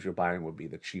the items you're buying will be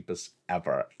the cheapest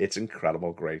ever. It's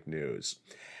incredible, great news.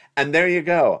 And there you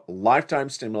go. Lifetime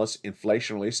stimulus,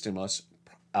 inflation relief stimulus,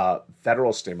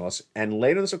 federal stimulus. And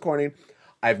later in this recording,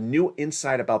 I have new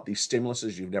insight about these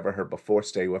stimuluses you've never heard before.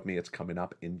 Stay with me. It's coming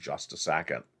up in just a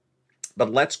second.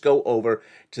 But let's go over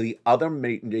to the other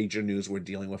major news we're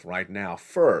dealing with right now.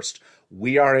 First,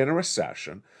 we are in a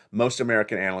recession. Most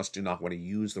American analysts do not want to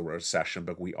use the word recession,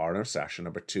 but we are in a recession.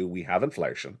 Number 2, we have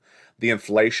inflation. The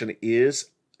inflation is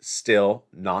still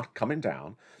not coming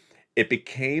down. It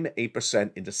became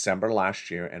 8% in December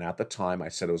last year, and at the time I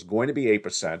said it was going to be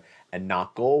 8% and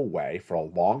not go away for a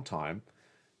long time.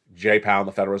 Jay Powell and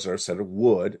the Federal Reserve said it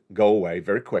would go away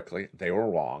very quickly. They were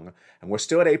wrong, and we're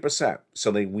still at 8%.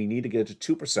 So we need to get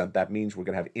to 2%. That means we're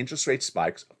going to have interest rate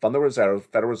spikes from the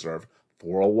Federal Reserve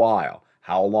for a while.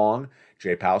 How long?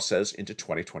 Jay Powell says into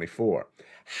 2024.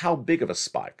 How big of a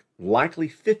spike? Likely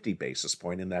 50 basis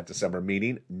point in that December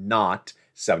meeting, not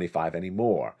 75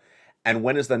 anymore. And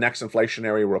when is the next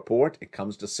inflationary report? It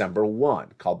comes December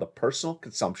 1, called the Personal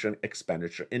Consumption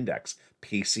Expenditure Index,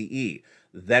 PCE.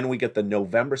 Then we get the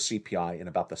November CPI in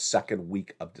about the second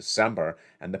week of December,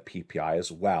 and the PPI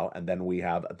as well. And then we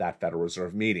have that Federal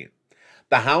Reserve meeting.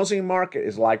 The housing market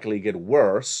is likely to get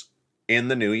worse in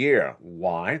the new year.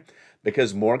 Why?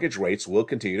 Because mortgage rates will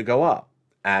continue to go up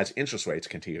as interest rates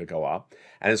continue to go up.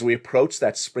 And as we approach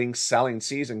that spring selling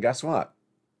season, guess what?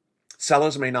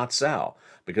 Sellers may not sell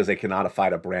because they cannot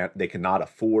afford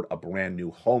a brand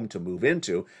new home to move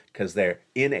into because they're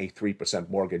in a 3%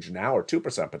 mortgage now, or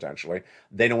 2% potentially.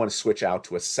 They don't want to switch out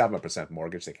to a 7%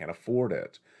 mortgage. They can't afford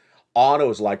it. Auto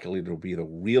is likely to be the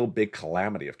real big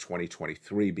calamity of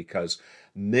 2023 because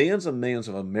millions and millions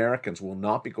of Americans will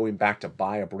not be going back to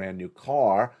buy a brand new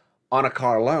car on a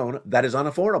car loan that is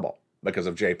unaffordable because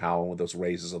of Jay Powell with those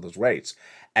raises of those rates.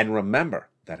 And remember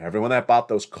that everyone that bought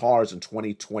those cars in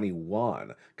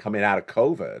 2021 coming out of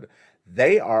COVID,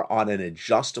 they are on an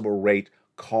adjustable rate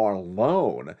car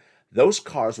loan. Those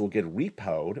cars will get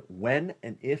repoed when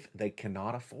and if they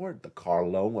cannot afford the car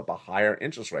loan with the higher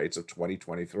interest rates of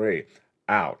 2023.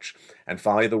 Ouch. And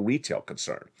finally, the retail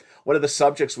concern. One of the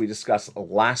subjects we discussed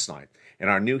last night in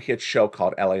our new hit show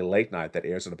called LA Late Night that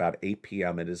airs at about 8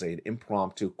 p.m. It is an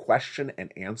impromptu question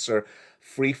and answer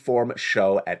free-form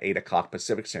show at 8 o'clock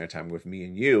Pacific Standard Time with me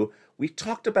and you. We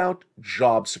talked about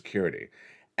job security.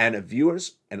 And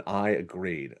viewers and I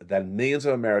agreed that millions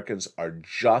of Americans are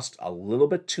just a little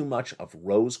bit too much of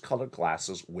rose-colored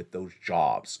glasses with those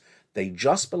jobs. They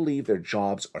just believe their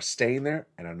jobs are staying there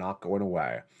and are not going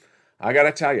away. I got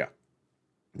to tell you,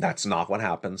 that's not what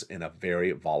happens in a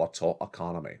very volatile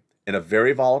economy. In a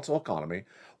very volatile economy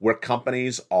where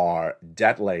companies are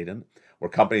debt-laden, where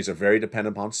companies are very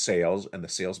dependent upon sales and the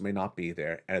sales may not be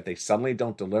there, and if they suddenly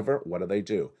don't deliver, what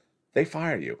do? They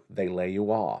fire you. They lay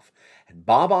you off. And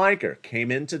Bob Iger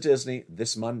came into Disney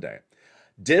this Monday.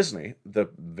 Disney, the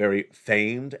very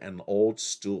famed and old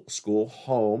school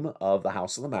home of the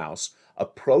House of the Mouse,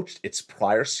 approached its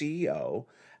prior CEO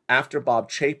after Bob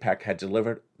Chapek had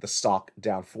delivered the stock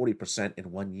down 40%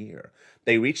 in 1 year.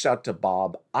 They reached out to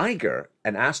Bob Iger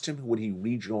and asked him would he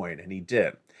rejoin, and he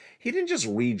did. He didn't just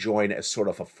rejoin as sort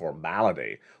of a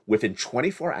formality. Within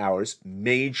 24 hours,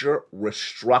 major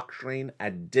restructuring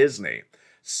at Disney,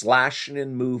 slashing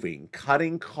and moving,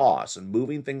 cutting costs and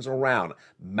moving things around,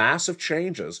 massive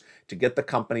changes to get the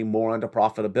company more into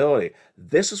profitability.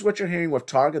 This is what you're hearing with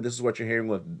Target. This is what you're hearing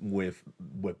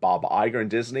with Bob Iger and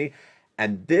Disney.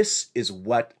 And this is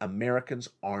what Americans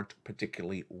aren't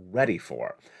particularly ready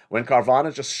for. When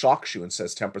Carvana just shocks you and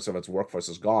says 10% of its workforce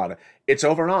is gone, it's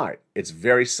overnight. It's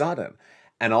very sudden.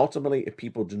 And ultimately, if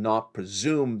people do not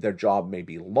presume their job may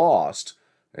be lost,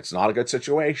 it's not a good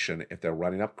situation if they're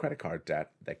running up credit card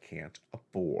debt they can't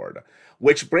afford.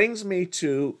 Which brings me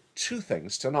to two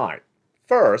things tonight.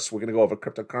 First, we're going to go over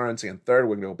cryptocurrency, and third,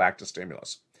 we're going to go back to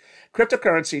stimulus.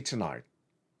 Cryptocurrency tonight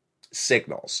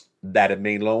signals that it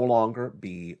may no longer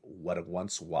be what it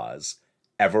once was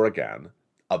ever again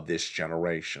of this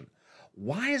generation.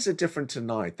 Why is it different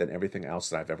tonight than everything else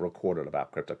that I've ever recorded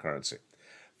about cryptocurrency?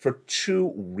 For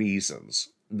two reasons.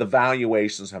 The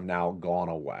valuations have now gone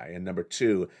away. And number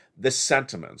two, the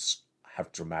sentiments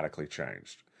have dramatically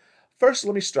changed. First,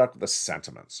 let me start with the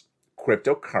sentiments.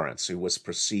 Cryptocurrency was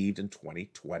perceived in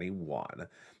 2021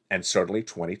 and certainly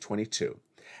 2022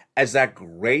 as that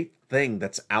great thing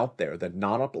that's out there that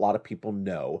not a lot of people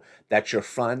know, that your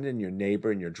friend and your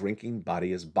neighbor and your drinking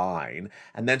buddy is buying,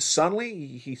 and then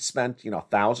suddenly he spent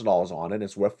 $1,000 on it,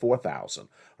 it's worth $4,000,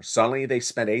 or suddenly they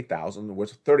spent $8,000, and it's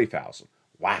worth $30,000.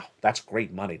 Wow, that's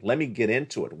great money. Let me get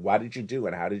into it. Why did you do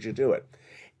it? How did you do it?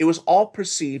 It was all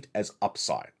perceived as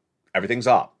upside. Everything's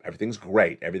up. Everything's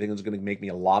great. Everything is going to make me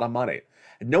a lot of money.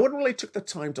 And no one really took the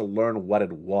time to learn what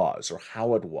it was or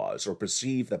how it was or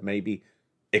perceive that maybe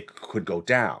it could go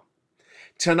down.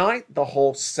 Tonight, the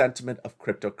whole sentiment of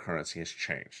cryptocurrency has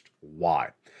changed.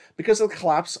 Why? Because of the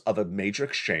collapse of a major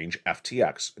exchange,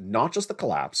 FTX. Not just the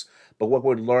collapse, but what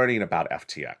we're learning about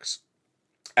FTX.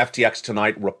 FTX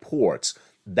tonight reports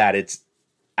that its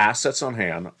assets on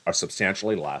hand are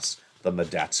substantially less than the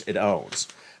debts it owns.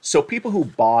 So people who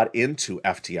bought into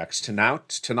FTX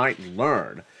tonight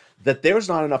learn that there's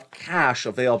not enough cash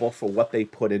available for what they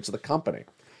put into the company.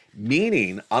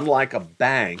 Meaning, unlike a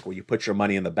bank where you put your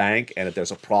money in the bank and if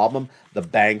there's a problem, the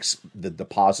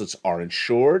deposits are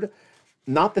insured,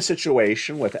 not the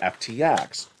situation with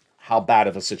FTX. How bad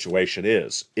of a situation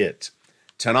is it?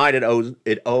 Tonight it has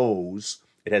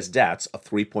debts of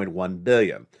 $3.1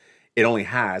 billion. It only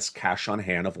has cash on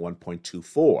hand of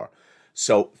 1.24.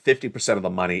 So 50% of the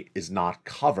money is not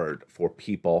covered for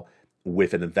people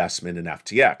with an investment in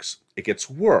FTX. It gets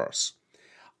worse.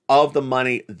 Of the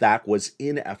money that was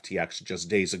in FTX just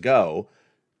days ago,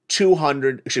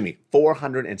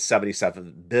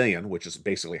 477 billion, which is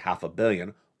basically $500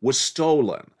 million, was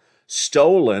stolen.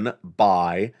 Stolen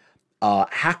by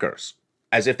hackers,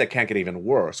 as if they can't get even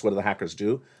worse. What do the hackers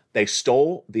do? They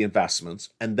stole the investments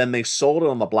and then they sold it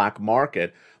on the black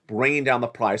market, bringing down the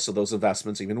price of those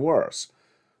investments even worse.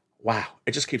 Wow,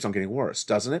 it just keeps on getting worse,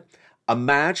 doesn't it?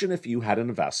 Imagine if you had an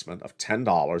investment of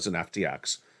 $10 in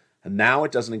FTX, and now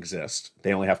it doesn't exist.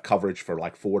 They only have coverage for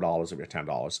like $4 of your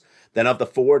 $10. Then of the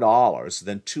 $4,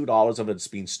 then $2 of it's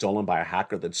being stolen by a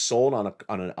hacker that's sold on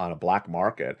a black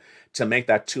market to make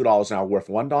that $2 now worth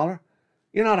 $1.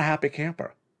 You're not a happy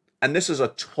camper. And this is a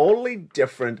totally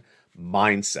different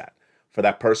mindset for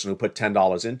that person who put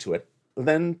 $10 into it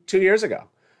than 2 years ago,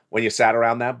 when you sat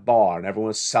around that bar and everyone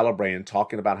was celebrating,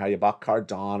 talking about how you bought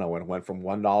Cardano and it went from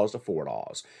 $1 to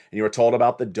 $4. And you were told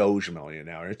about the Doge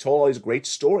millionaire. And you're told all these great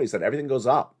stories that everything goes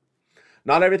up.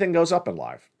 Not everything goes up in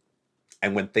life.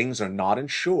 And when things are not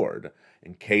insured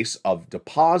in case of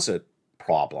deposit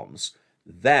problems,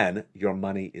 then your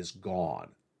money is gone.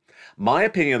 My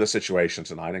opinion of the situation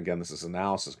tonight, and again, this is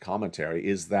analysis commentary,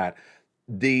 is that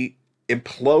the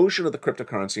implosion of the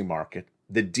cryptocurrency market,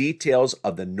 the details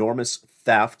of the enormous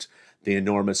theft, the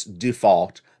enormous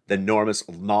default, the enormous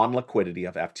non-liquidity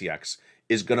of FTX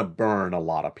is going to burn a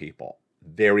lot of people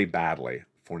very badly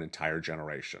for an entire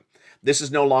generation. This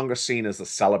is no longer seen as the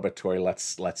celebratory,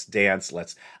 let's dance,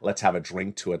 let's have a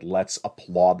drink to it, let's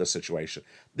applaud the situation.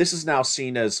 This is now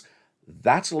seen as,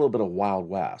 that's a little bit of Wild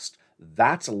West.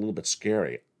 That's a little bit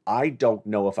scary. I don't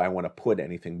know if I want to put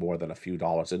anything more than a few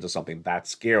dollars into something that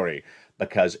scary,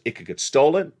 because it could get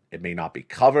stolen, it may not be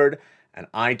covered, and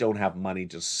I don't have money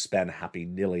to spend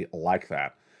happy-nilly like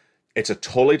that. It's a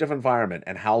totally different environment,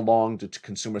 and how long do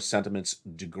consumer sentiments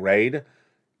degrade?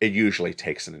 It usually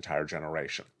takes an entire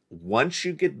generation. Once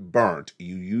you get burnt,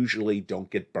 you usually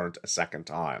don't get burnt a second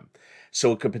time.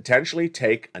 So it could potentially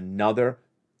take another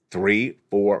 3,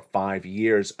 4, 5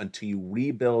 years until you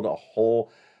rebuild a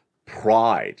whole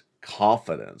pride,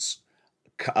 confidence,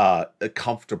 a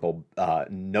comfortable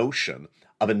notion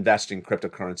of investing in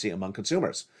cryptocurrency among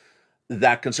consumers.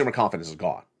 That consumer confidence is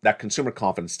gone. That consumer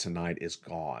confidence tonight is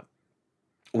gone.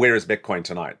 Where is Bitcoin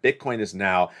tonight? Bitcoin is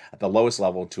now at the lowest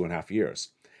level in 2.5 years.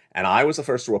 And I was the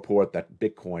first to report that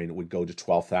Bitcoin would go to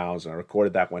 12,000. I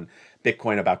recorded that when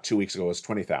Bitcoin about 2 weeks ago was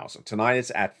 20,000. Tonight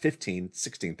it's at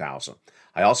 16,000.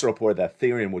 I also reported that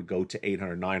Ethereum would go to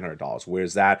 $800, $900.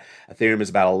 Whereas that Ethereum is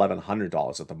about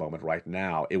 $1,100 at the moment right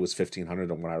now. It was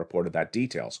 $1,500 when I reported that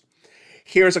details.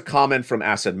 Here's a comment from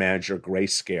asset manager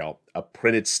Grayscale, a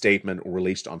printed statement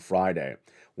released on Friday,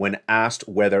 when asked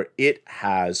whether it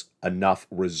has enough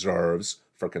reserves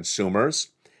for consumers.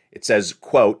 It says,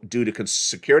 quote, due to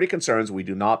security concerns, we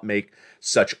do not make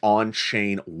such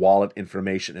on-chain wallet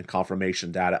information and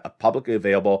confirmation data publicly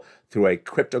available through a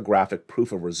cryptographic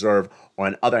proof of reserve, or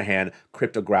on the other hand,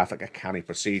 cryptographic accounting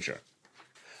procedure.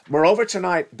 Moreover,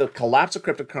 tonight, the collapse of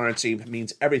cryptocurrency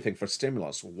means everything for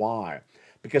stimulus. Why?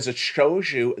 Because it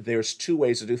shows you there's two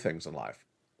ways to do things in life: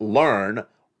 learn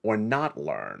or not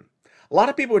learn. A lot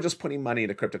of people are just putting money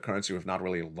into cryptocurrency with not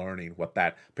really learning what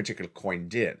that particular coin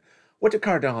did. What did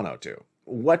Cardano do?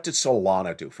 What did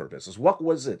Solana do for business? What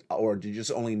was it? Or did you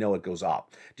just only know it goes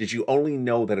up? Did you only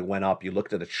know that it went up? You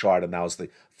looked at a chart and that was the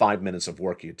 5 minutes of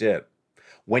work you did.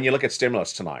 When you look at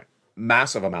stimulus tonight,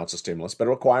 massive amounts of stimulus, but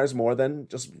it requires more than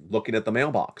just looking at the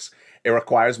mailbox. It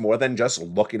requires more than just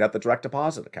looking at the direct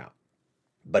deposit account.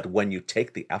 But when you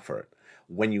take the effort,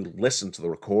 when you listen to the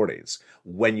recordings,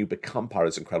 when you become part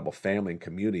of this incredible family and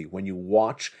community, when you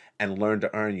watch and learn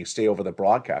to earn, you stay over the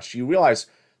broadcast, you realize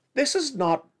this is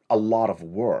not a lot of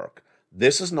work.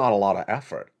 This is not a lot of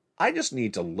effort. I just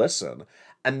need to listen.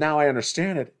 And now I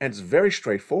understand it. And it's very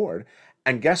straightforward.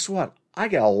 And guess what? I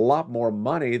get a lot more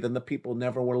money than the people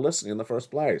never were listening in the first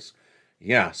place.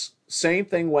 Yes. Same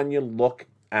thing when you look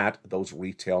at those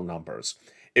retail numbers.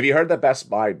 If you heard that Best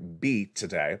Buy beat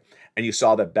today, and you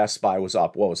saw that Best Buy was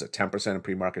up, what was it, 10% in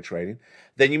pre-market trading,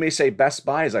 then you may say Best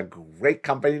Buy is a great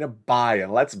company to buy,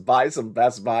 and let's buy some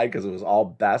Best Buy because it was all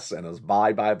best and it was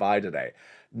buy today.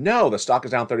 No, the stock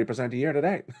is down 30% a year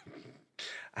today.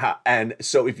 And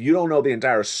so if you don't know the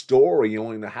entire story, you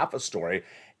only know half a story,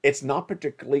 it's not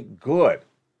particularly good.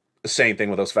 Same thing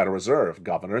with those Federal Reserve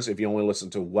governors. If you only listen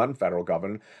to one federal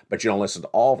governor, but you don't listen to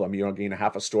all of them, you're getting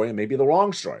half a story and maybe the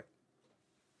wrong story.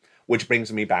 Which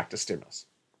brings me back to stimulus.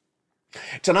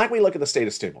 Tonight we look at the state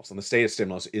of stimulus, and the state of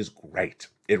stimulus is great.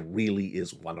 It really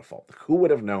is wonderful. Who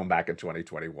would have known back in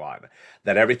 2021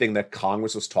 that everything that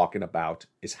Congress was talking about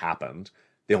has happened?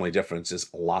 The only difference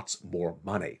is lots more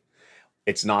money.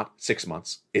 It's not 6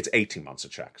 months, it's 18 months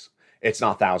of checks. It's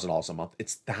not $1,000 a month,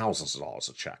 it's thousands of dollars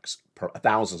of checks,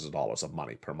 thousands of dollars of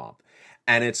money per month.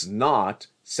 And it's not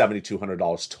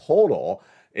 $7,200 total,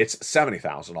 it's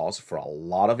 $70,000 for a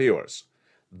lot of viewers.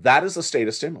 That is the state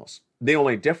of stimulus. The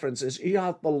only difference is you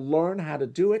have to learn how to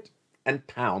do it and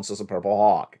pounce as a purple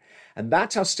hawk. And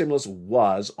that's how stimulus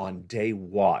was on day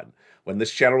one. When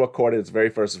this channel recorded its very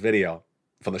first video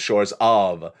from the shores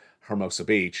of Hermosa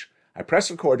Beach, I pressed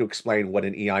record to explain what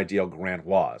an EIDL grant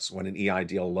was, what an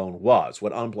EIDL loan was,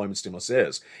 what unemployment stimulus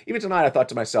is. Even tonight, I thought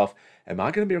to myself, am I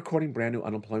going to be recording brand new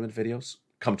unemployment videos?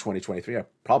 Come 2023, I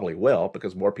probably will,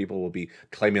 because more people will be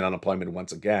claiming unemployment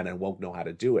once again and won't know how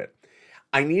to do it.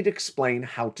 I need to explain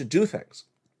how to do things.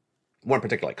 Weren't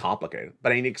particularly complicated,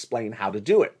 but I need to explain how to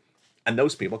do it. And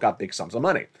those people got big sums of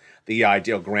money. The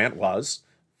EIDL grant was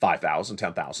 $5,000,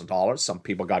 $10,000. Some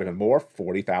people got even more,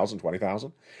 $40,000,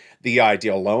 $20,000. The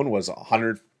EIDL loan was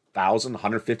 $100,000,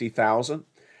 $150,000.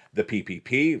 The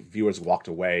PPP, viewers walked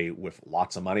away with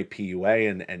lots of money,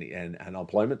 PUA and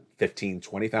unemployment, $15,000,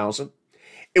 $20,000.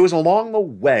 It was along the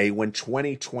way when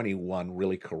 2021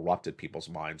 really corrupted people's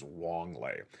minds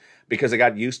wrongly because they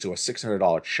got used to a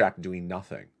 $600 check doing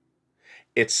nothing.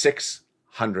 It's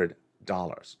 $600.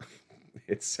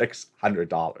 It's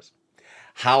 $600.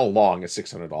 How long is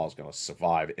 $600 going to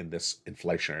survive in this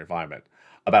inflationary environment?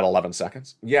 About 11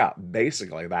 seconds? Yeah,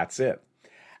 basically that's it.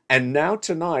 And now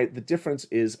tonight, the difference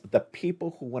is the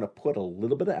people who want to put a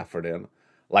little bit of effort in,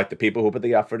 like the people who put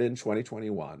the effort in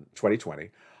 2020,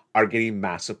 are getting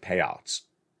massive payouts.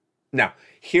 Now,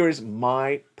 here is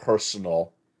my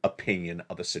personal opinion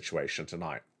of the situation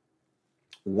tonight.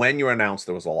 When you announced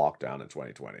there was a lockdown in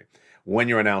 2020, when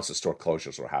you announced that store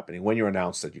closures were happening, when you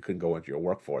announced that you couldn't go into your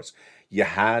workforce, you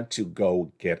had to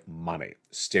go get money,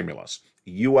 stimulus.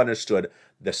 You understood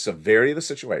the severity of the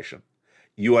situation.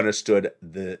 You understood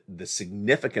the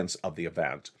significance of the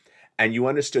event, and you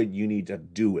understood you need to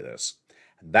do this.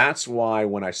 That's why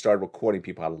when I started recording,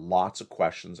 people had lots of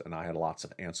questions, and I had lots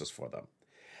of answers for them.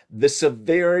 The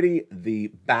severity, the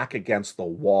back against the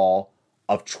wall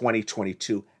of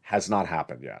 2022 has not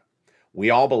happened yet. We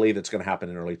all believe it's going to happen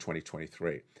in early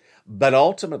 2023. But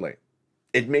ultimately,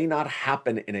 it may not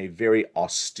happen in a very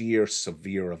austere,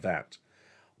 severe event.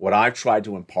 What I've tried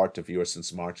to impart to viewers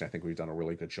since March, and I think we've done a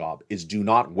really good job, is do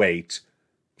not wait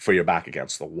for your back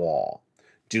against the wall.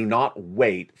 Do not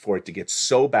wait for it to get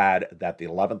so bad that the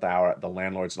 11th hour, the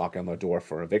landlord's knocking on the door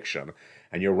for eviction,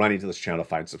 and you're running to this channel to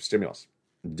find some stimulus.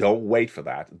 Don't wait for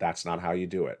that. That's not how you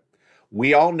do it.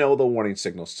 We all know the warning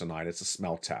signals tonight. It's a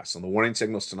smell test. And the warning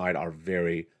signals tonight are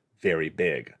very, very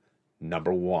big.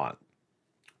 Number one,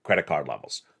 credit card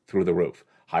levels through the roof.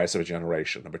 Highest of a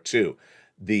generation. Number two,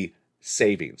 the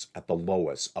savings at the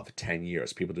lowest of 10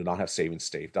 years. People do not have savings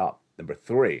saved up. Number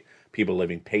three, people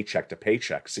living paycheck to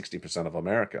paycheck, 60% of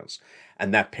Americans.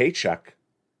 And that paycheck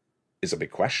is a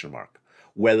big question mark.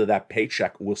 Whether that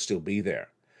paycheck will still be there.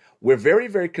 We're very,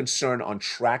 very concerned on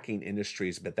tracking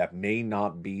industries, but that may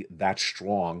not be that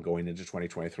strong going into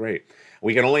 2023.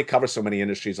 We can only cover so many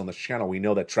industries on this channel. We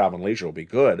know that travel and leisure will be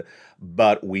good,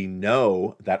 but we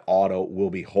know that auto will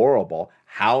be horrible.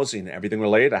 Housing, everything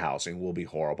related to housing will be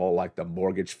horrible, like the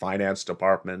mortgage finance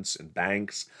departments and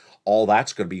banks. All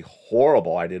that's going to be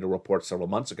horrible. I did a report several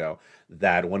months ago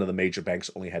that one of the major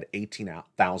banks only had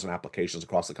 18,000 applications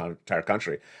across the entire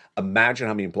country. Imagine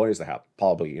how many employees they have.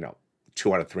 Probably,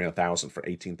 200, 300,000 for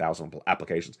 18,000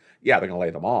 applications. Yeah, they're going to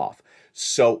lay them off.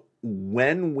 So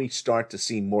when we start to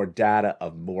see more data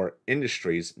of more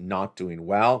industries not doing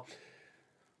well,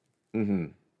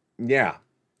 yeah,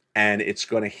 and it's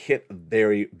going to hit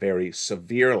very, very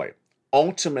severely.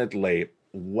 Ultimately,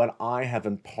 what I have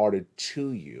imparted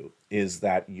to you is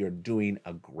that you're doing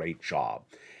a great job.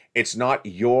 It's not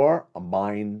your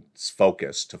mind's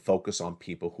focus to focus on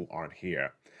people who aren't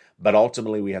here. But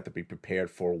ultimately, we have to be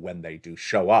prepared for when they do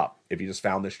show up. If you just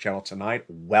found this channel tonight,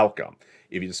 welcome.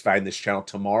 If you just find this channel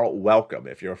tomorrow, welcome.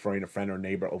 If you're referring a friend or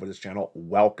neighbor over this channel,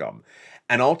 welcome.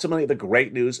 And ultimately, the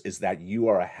great news is that you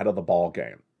are ahead of the ball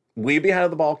game. Will you be ahead of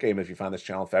the ball game if you find this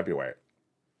channel in February?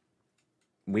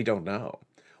 We don't know.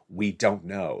 We don't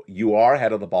know. You are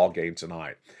ahead of the ball game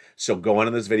tonight. So go into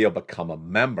this video, become a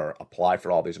member, apply for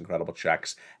all these incredible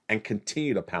checks, and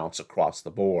continue to pounce across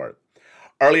the board.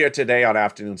 Earlier today on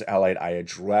Afternoons L8, I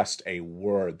addressed a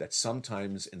word that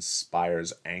sometimes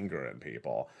inspires anger in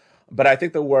people. But I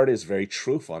think the word is very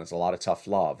truthful and it's a lot of tough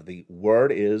love. The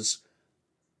word is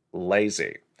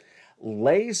lazy.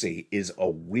 Lazy is a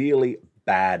really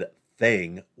bad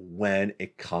thing when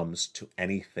it comes to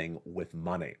anything with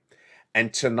money.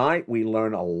 And tonight we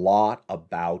learn a lot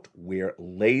about where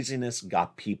laziness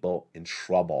got people in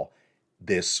trouble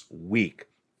this week.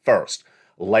 First,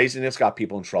 laziness got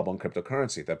people in trouble in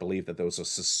cryptocurrency that believed that there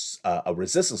was a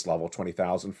resistance level of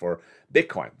 20,000 for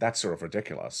Bitcoin. That's sort of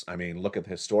ridiculous. I mean, look at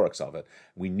the historics of it.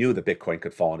 We knew that Bitcoin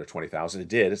could fall under 20,000. It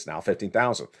did. It's now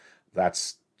 15,000.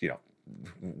 That's,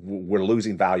 we're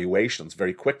losing valuations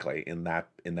very quickly in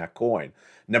that coin.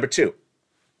 Number two,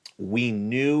 we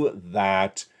knew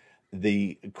that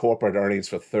the corporate earnings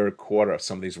for third quarter of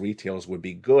some of these retailers would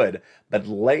be good, but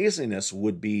laziness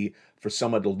would be for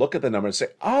someone to look at the number and say,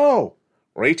 oh,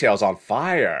 retail's on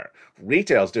fire.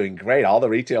 Retail's doing great. All the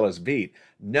retailers beat.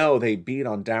 No, they beat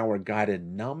on downward guided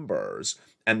numbers,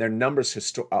 and their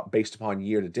numbers based upon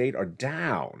year to date are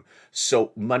down.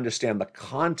 So understand the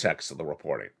context of the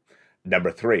reporting.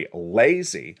 Number three,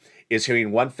 lazy is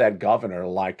hearing one Fed governor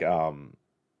like a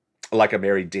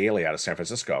Mary Daly out of San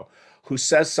Francisco, who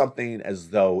says something as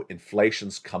though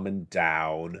inflation's coming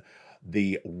down,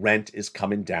 the rent is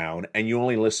coming down, and you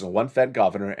only listen to one Fed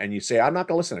governor, and you say, I'm not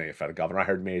going to listen to any Fed governor. I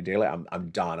heard Mary Daly. I'm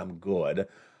done. I'm good.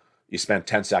 You spent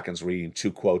 10 seconds reading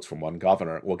two quotes from one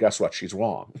governor. Well, guess what? She's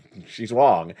wrong. She's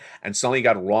wrong. And suddenly you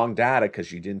got wrong data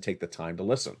because you didn't take the time to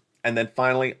listen. And then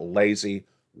finally, lazy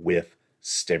with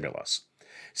stimulus.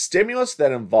 Stimulus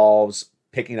that involves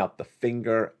picking up the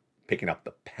finger, picking up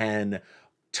the pen,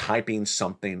 typing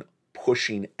something,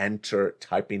 pushing enter,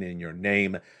 typing in your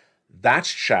name.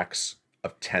 That's checks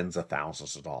of tens of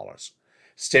thousands of dollars.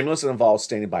 Stimulus that involves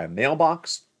standing by a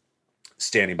mailbox,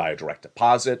 standing by a direct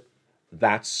deposit,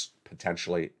 that's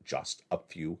potentially just a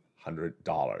few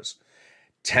 $100s.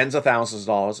 Tens of thousands of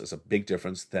dollars is a big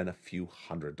difference than a few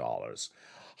 $100s.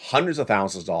 Hundreds of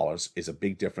thousands of dollars is a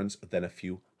big difference than a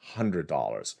few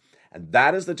 $100. And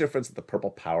that is the difference that the Purple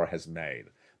Power has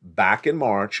made. Back in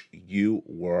March, you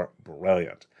were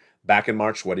brilliant. Back in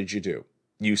March, what did you do?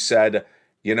 You said,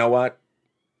 you know what?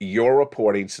 You're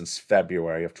reporting since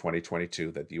February of 2022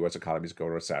 that the U.S. economy is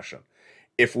going to recession.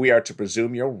 If we are to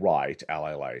presume you're right,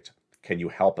 L8, can you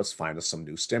help us find us some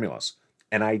new stimulus?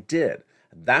 And I did.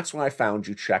 That's why I found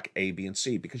you check A, B, and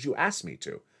C, because you asked me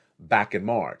to back in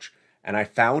March. And I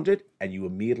found it, and you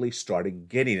immediately started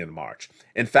getting it in March.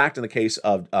 In fact, in the case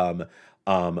of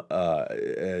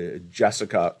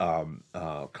Jessica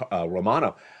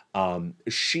Romano,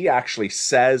 she actually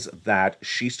says that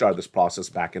she started this process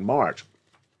back in March.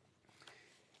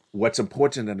 What's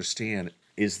important to understand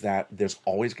is that there's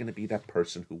always going to be that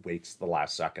person who waits the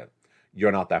last second.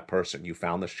 You're not that person. You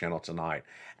found this channel tonight,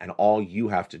 and all you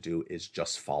have to do is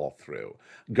just follow through.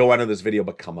 Go under this video,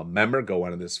 become a member. Go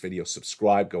under this video,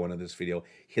 subscribe. Go under this video,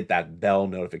 hit that bell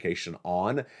notification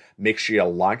on. Make sure you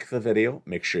like the video.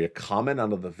 Make sure you comment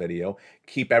under the video.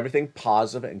 Keep everything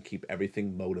positive and keep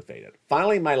everything motivated.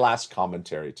 Finally, my last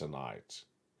commentary tonight,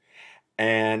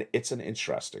 and it's an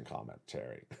interesting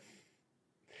commentary.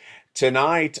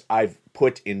 Tonight, I've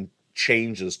put in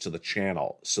changes to the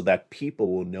channel so that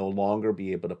people will no longer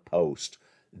be able to post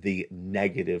the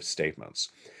negative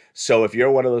statements. So if you're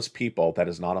one of those people that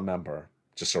is not a member,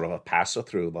 just sort of a passer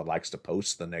through that likes to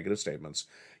post the negative statements,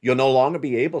 you'll no longer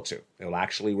be able to. It'll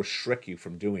actually restrict you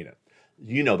from doing it.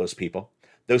 You know those people.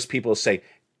 Those people say,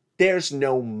 there's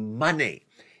no money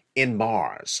in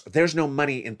Mars. There's no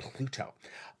money in Pluto.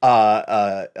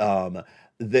 The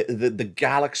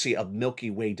galaxy of Milky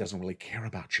Way doesn't really care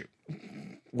about you.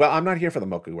 Well, I'm not here for the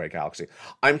Milky Way galaxy.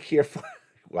 I'm here for,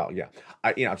 well, yeah,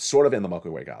 I'm sort of in the Milky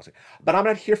Way galaxy, but I'm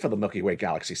not here for the Milky Way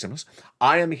galaxy stimulus.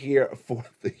 I am here for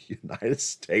the United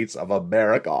States of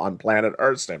America on planet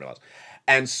Earth stimulus.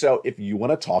 And so if you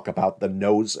want to talk about the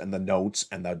no's and the notes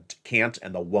and the can't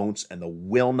and the won'ts and the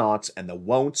will nots and the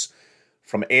won'ts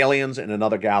from aliens in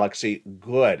another galaxy,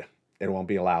 good. It won't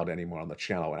be allowed anymore on the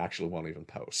channel. It actually won't even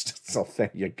post. So there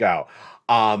you go.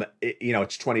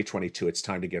 It's 2022. It's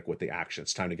time to get with the action.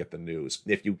 It's time to get the news.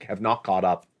 If you have not caught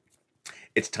up,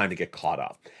 it's time to get caught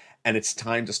up. And it's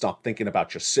time to stop thinking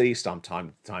about your city.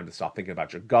 Time to stop thinking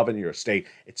about your governor, your state.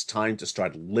 It's time to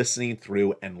start listening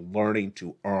through and learning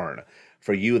to earn.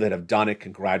 For you that have done it,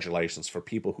 congratulations. For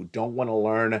people who don't want to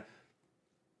learn,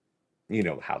 you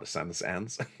know how the sentence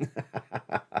ends.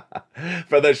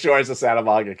 For the shores of Santa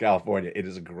Monica, California, it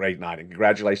is a great night. And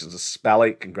congratulations to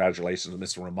Spelly. Congratulations to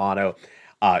Mr. Romano.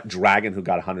 Dragon, who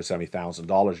got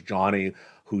 $170,000. Johnny,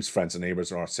 whose friends and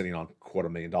neighbors are sitting on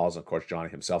 $250,000. Of course, Johnny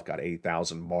himself got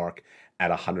 $80,000. Mark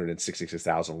at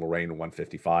 $166,000. Lorraine,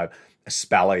 $155,000.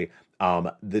 Spelly,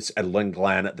 this at Lynn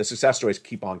Glenn. The success stories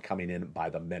keep on coming in by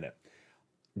the minute.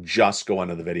 Just go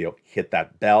under the video, hit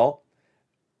that bell,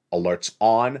 alerts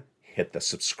on, hit the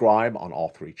subscribe on all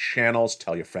 3 channels,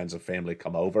 tell your friends and family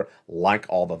come over, like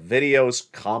all the videos,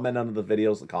 comment under the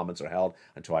videos. The comments are held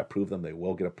until I approve them. They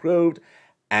will get approved,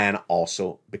 and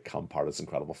also become part of this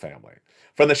incredible family.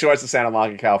 From the shores of Santa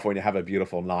Monica, California, have a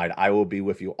beautiful night. I will be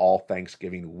with you all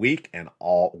Thanksgiving week and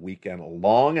all weekend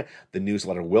long. The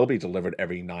newsletter will be delivered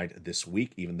every night this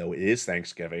week, even though it is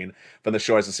Thanksgiving. From the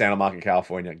shores of Santa Monica,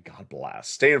 California, God bless.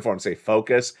 Stay informed, stay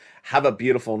focused. Have a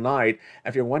beautiful night.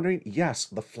 If you're wondering, yes,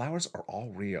 the flowers are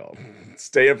all real.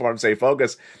 Stay informed, stay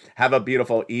focused. Have a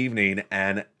beautiful evening,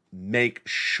 and make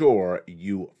sure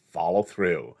you follow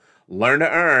through. Learn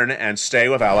to earn and stay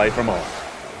with LA for more.